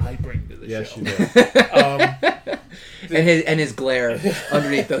preparation. That's what I bring to the show. Yes, you do. and his glare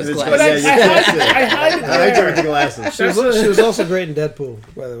underneath those But glasses. I hide it I liked her with the there. glasses. She was also great in Deadpool,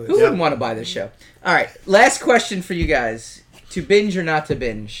 by the way. Who wouldn't want to buy this show? All right, last question for you guys: to binge or not to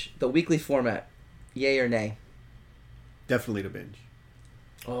binge? The weekly format, yay or nay? Definitely to binge.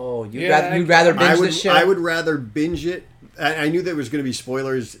 Oh, you'd rather binge this show? I would rather binge it. I knew there was going to be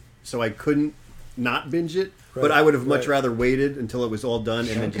spoilers, so I couldn't not binge it. Right, but I would have much rather waited until it was all done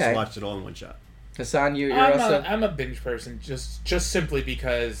and then just watched it all in one shot. Hassan, you're also... I'm a binge person, just simply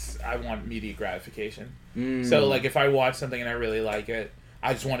because I want immediate gratification. So, like, if I watch something and I really like it,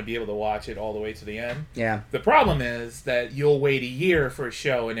 I just want to be able to watch it all the way to the end. Yeah. The problem is that you'll wait a year for a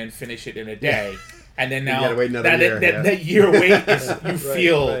show and then finish it in a day. And then now you gotta wait another year, that year wait is you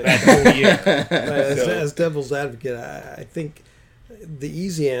feel that whole year. As devil's advocate, I think the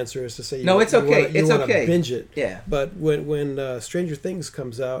easy answer is to say it's okay. You want okay. to binge it. Yeah. But when Stranger Things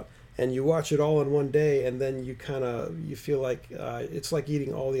comes out and you watch it all in one day, and then you feel like it's like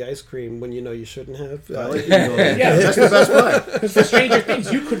eating all the ice cream when you know you shouldn't have. Yeah, that's the best part. For Stranger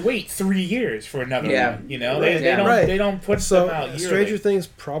Things, you could wait 3 years for another one. You know, they don't put them out yearly. Stranger Things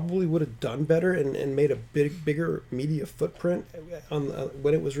probably would have done better and made a bigger media footprint on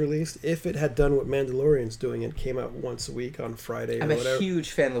when it was released if it had done what Mandalorian's doing and came out once a week on Friday. I'm a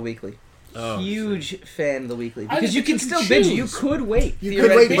huge fan of The Weekly. Huge fan of The Weekly because you can still choose. binge. You could wait. You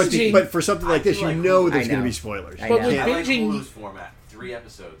could wait, but for something like this, you know there's going to be spoilers. But with binging, Hulu's format, 3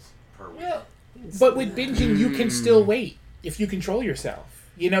 episodes per week. Well, but with binging, you can still wait if you control yourself.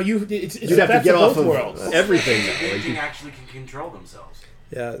 You know, it's you'd have to get off of worlds. Everything. Binging actually can control themselves.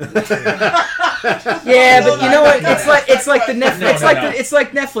 Yeah. Yeah, but you know what? It's like the Netflix. It's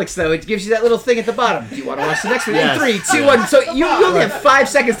like Netflix though. It gives you that little thing at the bottom. Do you want to watch the next one? Yes. 3, 2, 1. So you only have 5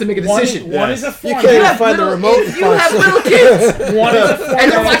 seconds to make a decision. One is a format. You can't find the remote. You have little kids. One is a format.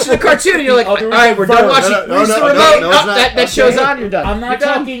 And they're watching the cartoon, and you're like, all right, we're done watching. Where's the remote? That show's on. You're done. I'm not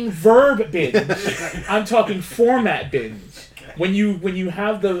talking verb binge. I'm talking format binge. When you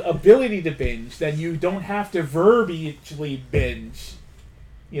have the ability to binge, then you don't have to verbally binge.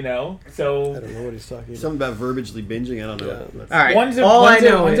 You know, so I don't know what he's talking about. Something about verbagely binging. I don't know. Yeah. All right. One's a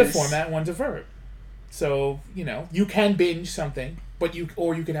format, one's a verb. So you know, you can binge something, but you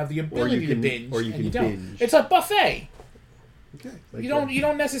can have the ability to binge, or you can binge. It's a buffet. Okay. You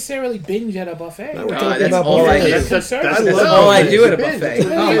don't necessarily binge at a buffet. No, we're No, talking that's about all I buffets. do. That's all I do at a binge. buffet. It's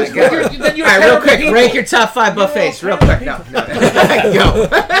a Oh my binge. god! Then you're All right, real terrible quick, people. rank your top 5 buffets, real quick. No. Go.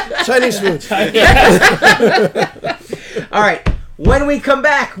 Chinese food. All right. When we come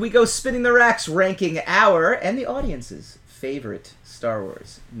back, we go spinning the racks, ranking our and the audience's favorite Star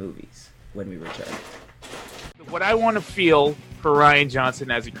Wars movies when we return. What I want to feel for Rian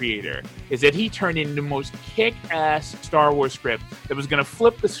Johnson as a creator is that he turned in the most kick-ass Star Wars script that was going to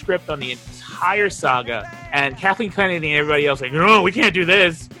flip the script on the entire saga, and Kathleen Kennedy and everybody else like, no, we can't do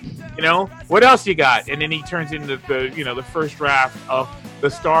this. You know, what else you got? And then he turns into the first draft of the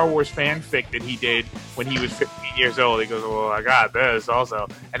Star Wars fanfic that he did when he was 15 years old. He goes, well, I got this also.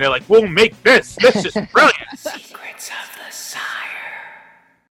 And they're like, we'll make this. This is brilliant. Secrets of the Sire.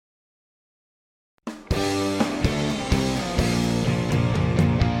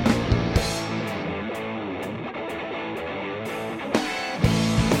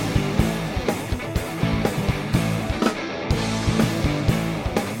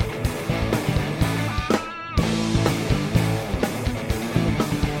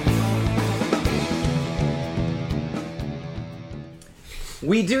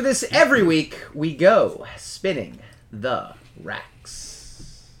 We do this every week. We go spinning the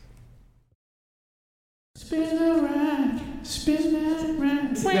racks. Spin a rack, spin that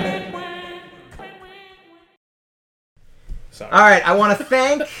rack. Sorry. All right, I want to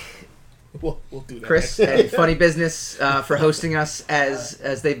thank We'll do that. Chris and Funny Business for hosting us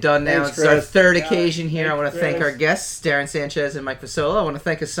as they've done now. Thanks, It's our Chris. third occasion here. I Thanks, want to thank Chris. our guests, Darren Sanchez and Mike Vasola. I want to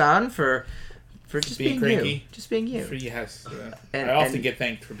thank Hassan for just being cranky. you. Just being you. Yes. And- I often and- get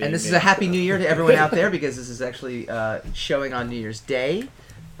thanked for being And this is me. a Happy New Year to everyone out there because this is actually showing on New Year's Day.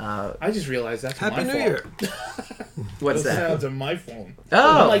 I just realized that's Happy my New fault. Year. What's Those that? sounds are my phone.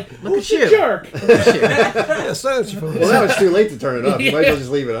 Oh, I'm like, look who's at the you. jerk? Yeah, silence your phone. Well, now it's too late to turn it off. You might as well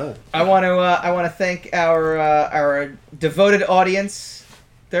just leave it on. I want to thank our devoted audience.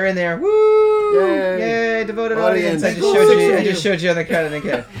 They're in there. Woo! Yay. Devoted Audience. audience. Woo! I just showed you on the credit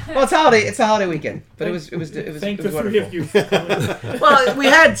again. Well, it's holiday. It's a holiday weekend, but it was Thank it the was three wonderful. of you for coming. Well,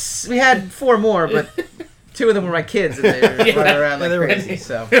 we had 4 more, but 2 of them were my kids, and they were running around like they were- crazy.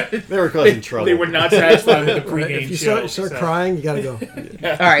 So, They were causing trouble. They were not satisfied with the pregame If you show. start crying, you gotta go. all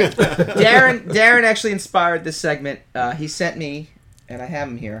right. Darren actually inspired this segment. He sent me, and I have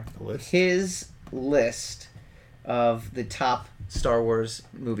him here, his list of the top Star Wars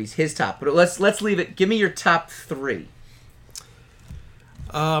movies. His top, but let's leave it. Give me your top 3.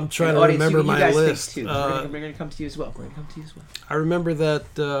 I'm trying And to audience, remember you my guys list. Think too. We're going to come to you as well. I remember that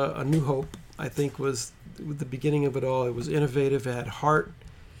A New Hope, I think, was the beginning of it all. It was innovative. It had heart,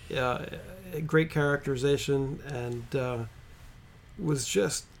 great characterization, and was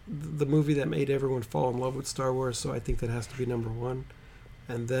just the movie that made everyone fall in love with Star Wars. So I think that has to be number 1.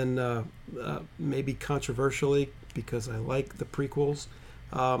 And then maybe controversially, because I like the prequels,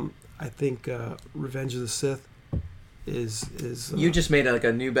 I think Revenge of the Sith is You just made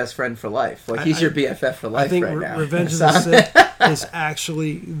a new best friend for life. Like he's your BFF for life I think right now. Revenge of the Sith is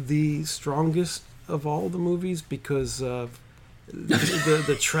actually the strongest of all the movies because of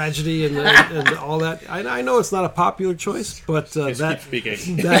the tragedy and all that. I know it's not a popular choice, but that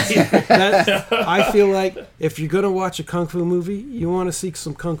I feel like if you're gonna watch a kung fu movie, you want to see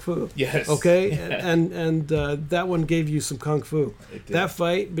some kung fu. Yes. Okay. And that one gave you some kung fu. That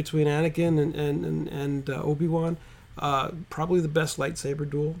fight between Anakin and Obi-Wan, probably the best lightsaber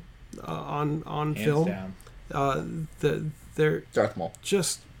duel on Hands film. down. They're Darth Maul.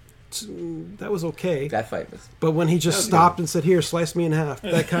 just. That was okay. That fight was. But when he just stopped and said, "Here, slice me in half,"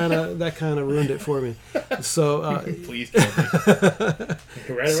 that kind of ruined it for me. So Please kill me.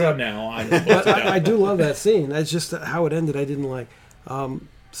 Around now. I do love that scene. That's just how it ended. I didn't like.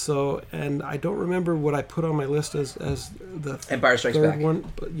 And I don't remember what I put on my list as the Empire Strikes third Back. one.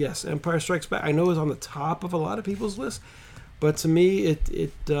 But yes, Empire Strikes Back. I know it was on the top of a lot of people's lists, but to me,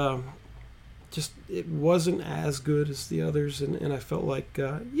 it wasn't as good as the others, and I felt like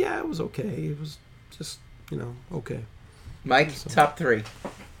it was okay. It was just okay. Mike, top 3.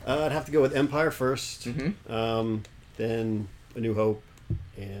 I'd have to go with Empire first, Mm-hmm. then A New Hope,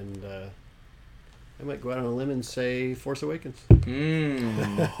 and I might go out on a limb and say Force Awakens.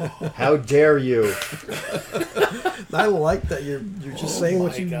 How dare you? I like that you're just saying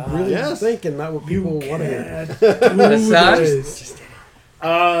what you really think and not what people want to hear.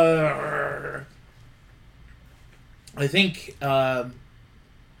 I think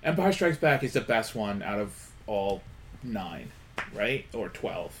Empire Strikes Back is the best one out of all 9, right? Or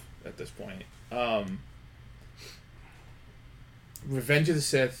 12 at this point. Revenge of the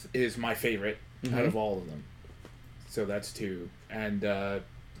Sith is my favorite out of all of them. So that's 2. And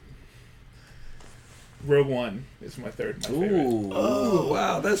Rogue One is my third. My favorite. Oh,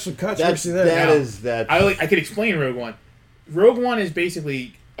 wow. That's some controversy there. I could explain Rogue One. Rogue One is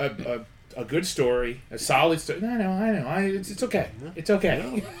basically a good story, a solid story. I know. It's okay. It's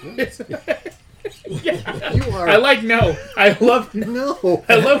okay. Yeah. You are. I like no. I love no.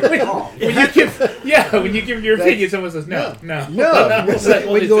 I love when you give. Yeah, when you give your opinion, someone says no.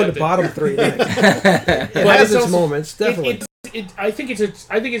 We go into bottom 3 next. It has its moments, definitely. I think it's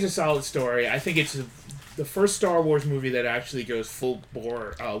a solid story. I think it's the first Star Wars movie that actually goes full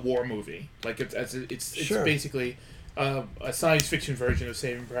bore war movie. Like it's Sure. basically a science fiction version of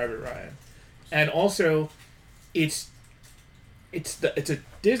Saving Private Ryan, and also it's a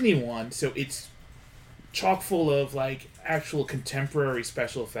Disney one, so it's chock full of like actual contemporary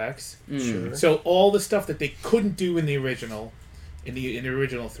special effects. Sure. So all the stuff that they couldn't do in the original, in the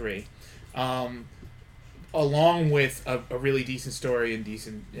original 3, along with a really decent story and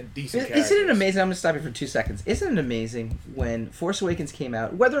decent characters. Isn't it amazing? I'm going to stop you for 2 seconds. Isn't it amazing when Force Awakens came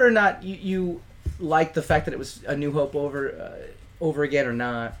out, whether or not you liked the fact that it was A New Hope over again or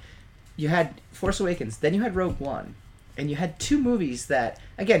not, you had Force Awakens, then you had Rogue One, and you had 2 movies that,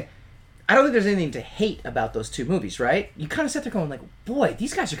 again, I don't think there's anything to hate about those 2 movies, right? You kind of sit there going like, boy,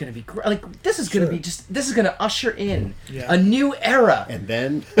 these guys are going to be great. Like, this is going to be this is going to usher in a new era. And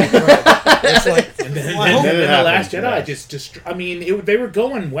then... It's like, and then The Last Jedi they were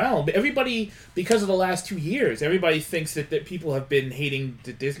going well. Everybody, because of the last 2 years, everybody thinks that people have been hating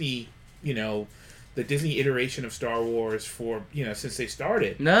the Disney, the Disney iteration of Star Wars for, since they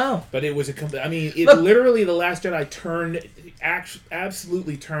started. No. But it was literally The Last Jedi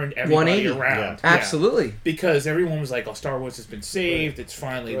absolutely turned everybody around. Yeah. Absolutely. Because everyone was like, oh, Star Wars has been saved. Right. It's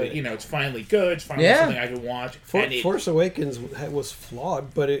finally, it's finally good. It's finally something I can watch. Force Awakens was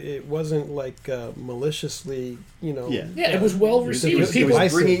flawed, but it wasn't like maliciously, Yeah, it was well received. It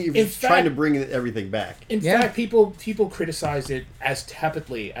was trying to bring everything back. In fact, people criticized it as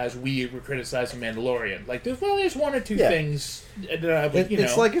tepidly as we were criticizing Mandalorian. Like, there's 1 or 2 things that I would,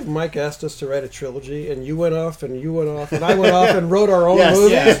 It's like if Mike asked us to write a trilogy, and you went off, and I went off and wrote our own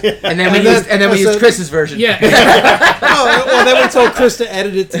movies. Yeah. And then we used Chris's version. Yeah. Then we told Chris to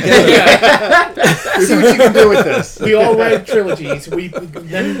edit it together. Yeah. See what you can do with this. We all write trilogies.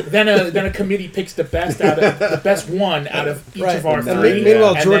 Then a committee picks the best one out of each of our 3.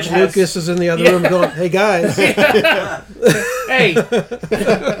 Meanwhile, George Lucas is in the other room going, "Hey guys, hey,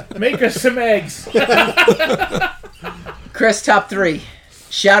 make us some eggs." Chris, top 3,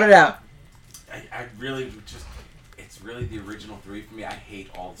 shout it out. I really just. It's really the original 3 for me. I hate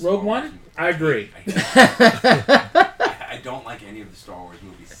all the Rogue One? I agree. I don't like any of the Star Wars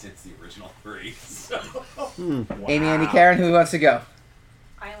movies since the original 3. So. Wow. Amy, Andy, Karen, who wants to go?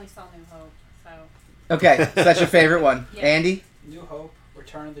 I only saw New Hope, so... Okay, so that's your favorite one. Yeah. Andy? New Hope,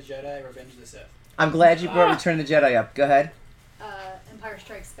 Return of the Jedi, Revenge of the Sith. I'm glad you brought Return of the Jedi up. Go ahead. Empire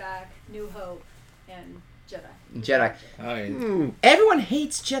Strikes Back, New Hope, and Jedi. Jedi. Oh, yeah. Everyone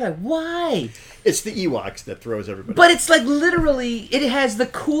hates Jedi. Why? It's the Ewoks that throws everybody. But it's like literally, it has the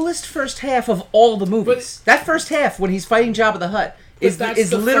coolest first half of all the movies. That first half when he's fighting Jabba the Hutt is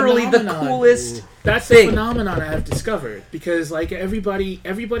literally the coolest. That's the phenomenon I have discovered, because like everybody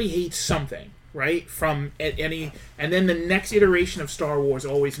hates something, right? From any, and then the next iteration of Star Wars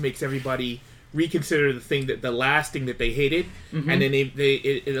always makes everybody reconsider the last thing that they hated, and then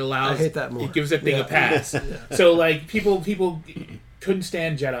it allows, I hate that more. It gives that thing a pass. So like people couldn't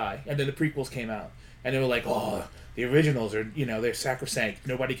stand Jedi, and then the prequels came out, and they were like, oh, the originals are, they're sacrosanct,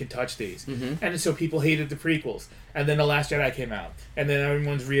 nobody can touch these, and so people hated the prequels, and then the Last Jedi came out, and then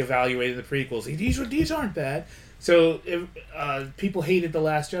everyone's reevaluated the prequels. These aren't bad. So people hated the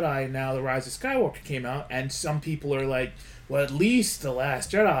Last Jedi, and now the Rise of Skywalker came out, and some people are like, well, at least the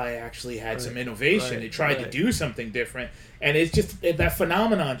Last Jedi actually had some innovation. They tried to do something different. And it's just, that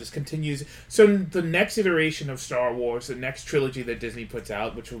phenomenon just continues. So the next iteration of Star Wars, the next trilogy that Disney puts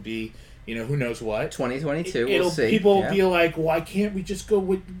out, which will be, who knows what. 2022, we'll see. People will be like, why couldn't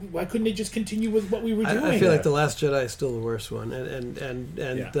they just continue with what we were doing? I feel like The Last Jedi is still the worst one. And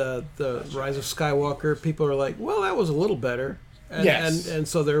the Rise of Skywalker, people are like, well, that was a little better. And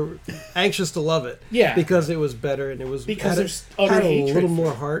so they're anxious to love it. Yeah. Because it was better and it was because had a little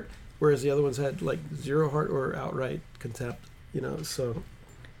more heart, whereas the other ones had like zero heart or outright contempt. So.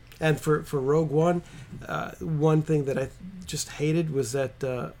 And for Rogue One, one thing that I just hated was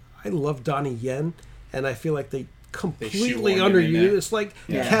that I love Donnie Yen, and I feel like they completely underused. It's like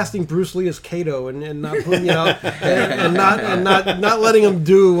casting Bruce Lee as Kato and not putting, and not letting him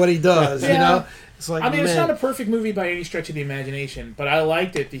do what he does. It's like, it's not a perfect movie by any stretch of the imagination, but I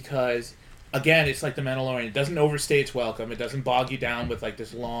liked it because, again, it's like The Mandalorian. It doesn't overstay its welcome. It doesn't bog you down with like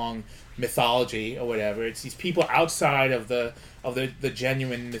this long mythology or whatever. It's these people outside of the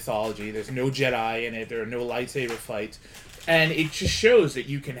genuine mythology. There's no Jedi in it. There are no lightsaber fights. And it just shows that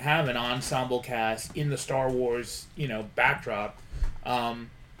you can have an ensemble cast in the Star Wars, backdrop,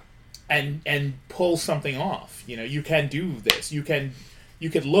 and pull something off. You can do this. You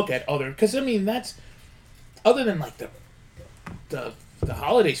could look at other, because that's other than like the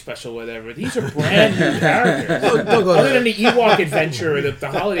holiday special, or whatever. These are brand new characters. Other than the Ewok adventure or the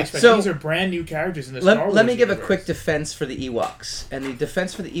holiday special, these are brand new characters in the Star Wars. Let me give universe. a quick defense for the Ewoks, and the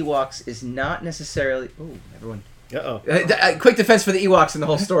defense for the Ewoks is not necessarily. Oh, everyone. Quick defense for the Ewoks, and the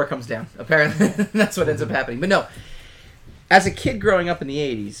whole store comes down. Apparently, that's what ends up happening. But no, as a kid growing up in the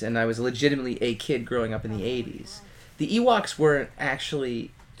 '80s, and I was legitimately a kid growing up in the '80s, the Ewoks weren't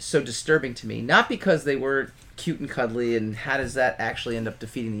actually so disturbing to me. Not because they were cute and cuddly, and how does that actually end up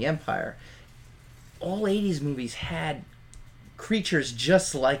defeating the Empire? All '80s movies had creatures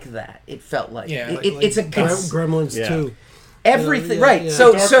just like that. It felt like it's a Gremlins too. Everything right. Yeah.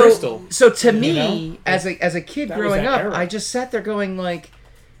 So to me, as a kid growing up, I just sat there going like,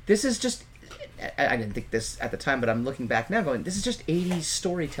 this is just. I didn't think this at the time, but I'm looking back now, going, this is just '80s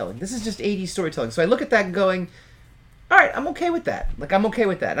storytelling. So I look at that and going, all right, I'm okay with that. Like, I'm okay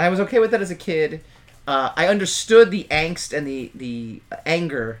with that. And I was okay with that as a kid. I understood the angst and the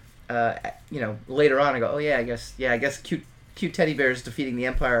anger. Later on, I go, oh yeah, I guess cute teddy bears defeating the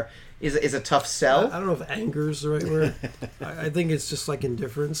Empire is a tough sell. I don't know if anger is the right word. I think it's just like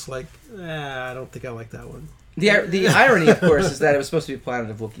indifference. Like, I don't think I like that one. The irony, of course, is that it was supposed to be Planet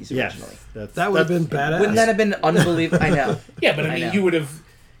of Wookiees originally. That would have been badass. Wouldn't that have been unbelievable? I know. Yeah, but I mean, you would have.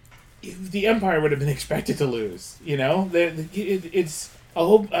 The Empire would have been expected to lose. It's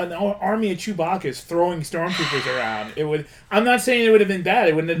an army of Chewbacca's throwing stormtroopers around. It would. I'm not saying it would have been bad.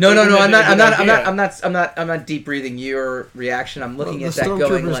 It wouldn't. No. I'm not deep breathing your reaction. I'm looking at that going like.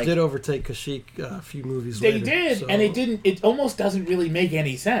 The stormtroopers did overtake Kashyyyk a few movies later. They did, so. And it didn't. It almost doesn't really make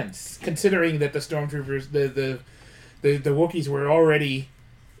any sense, considering that the stormtroopers, the Wookiees were already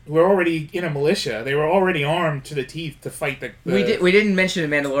in a militia. They were already armed to the teeth to fight the... We didn't mention in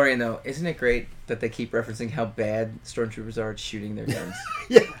Mandalorian, though. Isn't it great that they keep referencing how bad stormtroopers are at shooting their guns?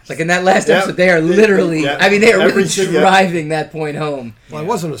 Like in that last episode, they are literally... I mean, they are really driving that point home. Well, I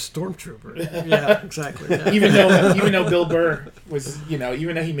wasn't a stormtrooper. Yeah, exactly. Yeah. Even though Bill Burr was,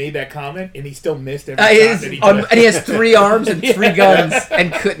 even though he made that comment, and he still missed every shot that he did. And he has 3 arms and 3 guns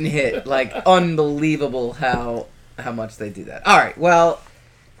and couldn't hit. Like, unbelievable how much they do that. All right, well...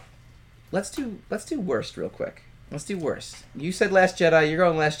 Let's do worst real quick. Let's do worst. You said Last Jedi. You're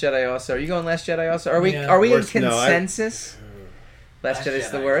going Last Jedi also. Are you going Last Jedi also? Are we worst, in consensus? Last Jedi's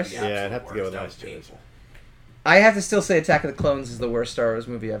the worst? Yeah, I'd have to go with Last Jedi. I have to still say Attack of the Clones is the worst Star Wars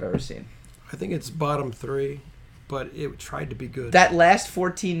movie I've ever seen. I think it's bottom 3, but it tried to be good. That last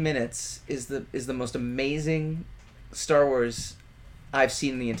 14 minutes is the most amazing Star Wars I've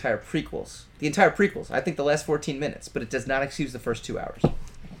seen the entire prequels. The entire prequels. I think the last 14 minutes, but it does not excuse the first 2 hours.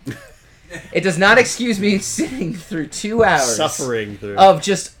 It does not excuse me sitting through 2 hours suffering through of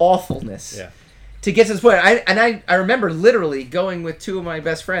just awfulness. Yeah. To get to this point. I remember literally going with 2 of my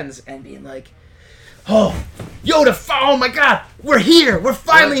best friends and being like, oh, Yoda, oh my God, we're here. We're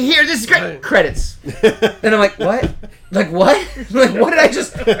finally here. This is great. Right. Credits. And I'm like, what? Like, what? Like, what did I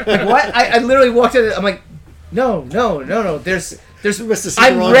just, like, what? I literally walked in, I'm like, no. There's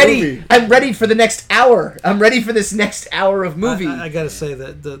I'm ready. Movie. I'm ready for the next hour. I'm ready for this next hour of movie. I gotta say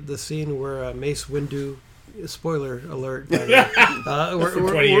that the scene where Mace Windu, spoiler alert, where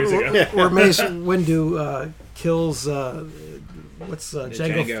Mace Windu kills what's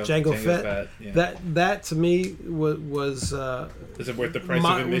Jango Fett. Yeah. That to me was is it worth the price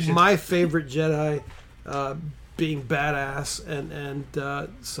of admission? My favorite Jedi. Being badass, and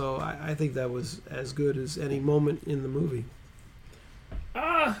so I think that was as good as any moment in the movie.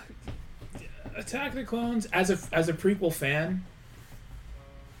 Attack of the Clones, as a prequel fan,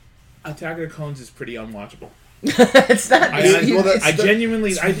 Attack of the Clones is pretty unwatchable. It's not. I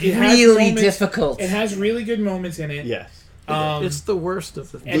genuinely, it really has difficult. It has really good moments in it. Yes, it's the worst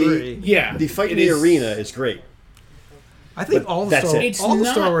of the three. The fight in the arena is great. I think all the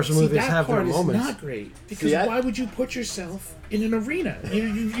Star Wars movies have their moments. It's not great because why would you put yourself in an arena?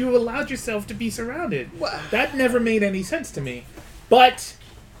 You allowed yourself to be surrounded. That never made any sense to me. But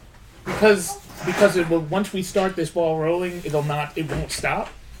because it will, once we start this ball rolling, it won't stop.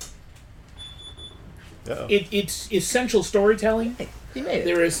 Uh-oh. It's essential storytelling. He made it.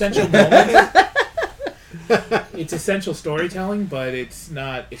 There are essential moments. It's essential storytelling, but it's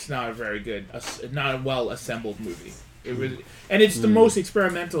not a very good, not a well assembled movie. It really, and it's the most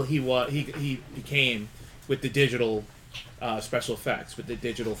experimental he became with the digital special effects, with the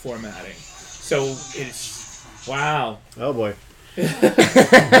digital formatting. So it's wow. Oh boy.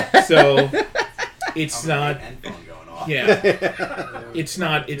 So it's not. Yeah, it's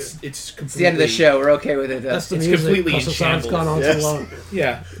not. It's completely. It's the end of the show. We're okay with it. That's the it's music. Completely in shambles. Gone on too long.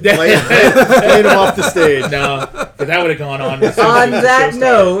 Yeah, played him off the stage. No, but that would have gone on. On that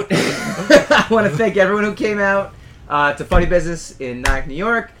note, I want to thank everyone who came out to Funny Business in Nyack, New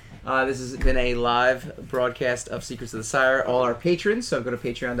York. This has been a live broadcast of Secrets of the Sire. All our patrons, so go to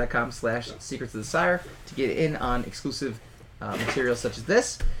patreon.com/Secrets of the Sire to get in on exclusive material such as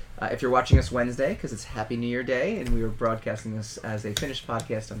this. If you're watching us Wednesday, because it's Happy New Year Day, and we were broadcasting this as a finished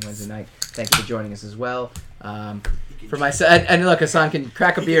podcast on Wednesday night, thank you for joining us as well. For my son, and look, Hassan can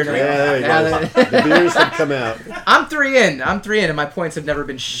crack a beer now. Yeah, the beers have come out. I'm three in, and my points have never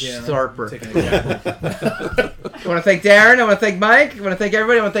been sharper. I want to thank Darren. I want to thank Mike. I want to thank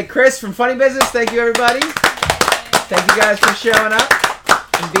everybody. I want to thank Chris from Funny Business. Thank you, everybody. Thank you guys for showing up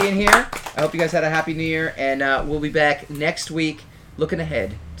and being here. I hope you guys had a Happy New Year, and we'll be back next week looking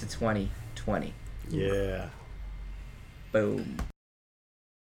ahead to 2020. Yeah. Boom.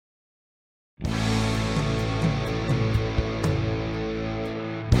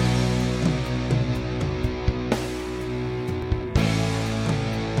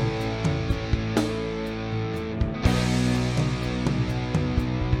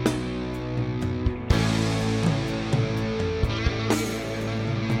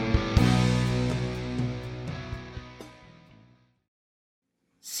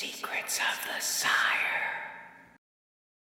 Secrets of the Sire.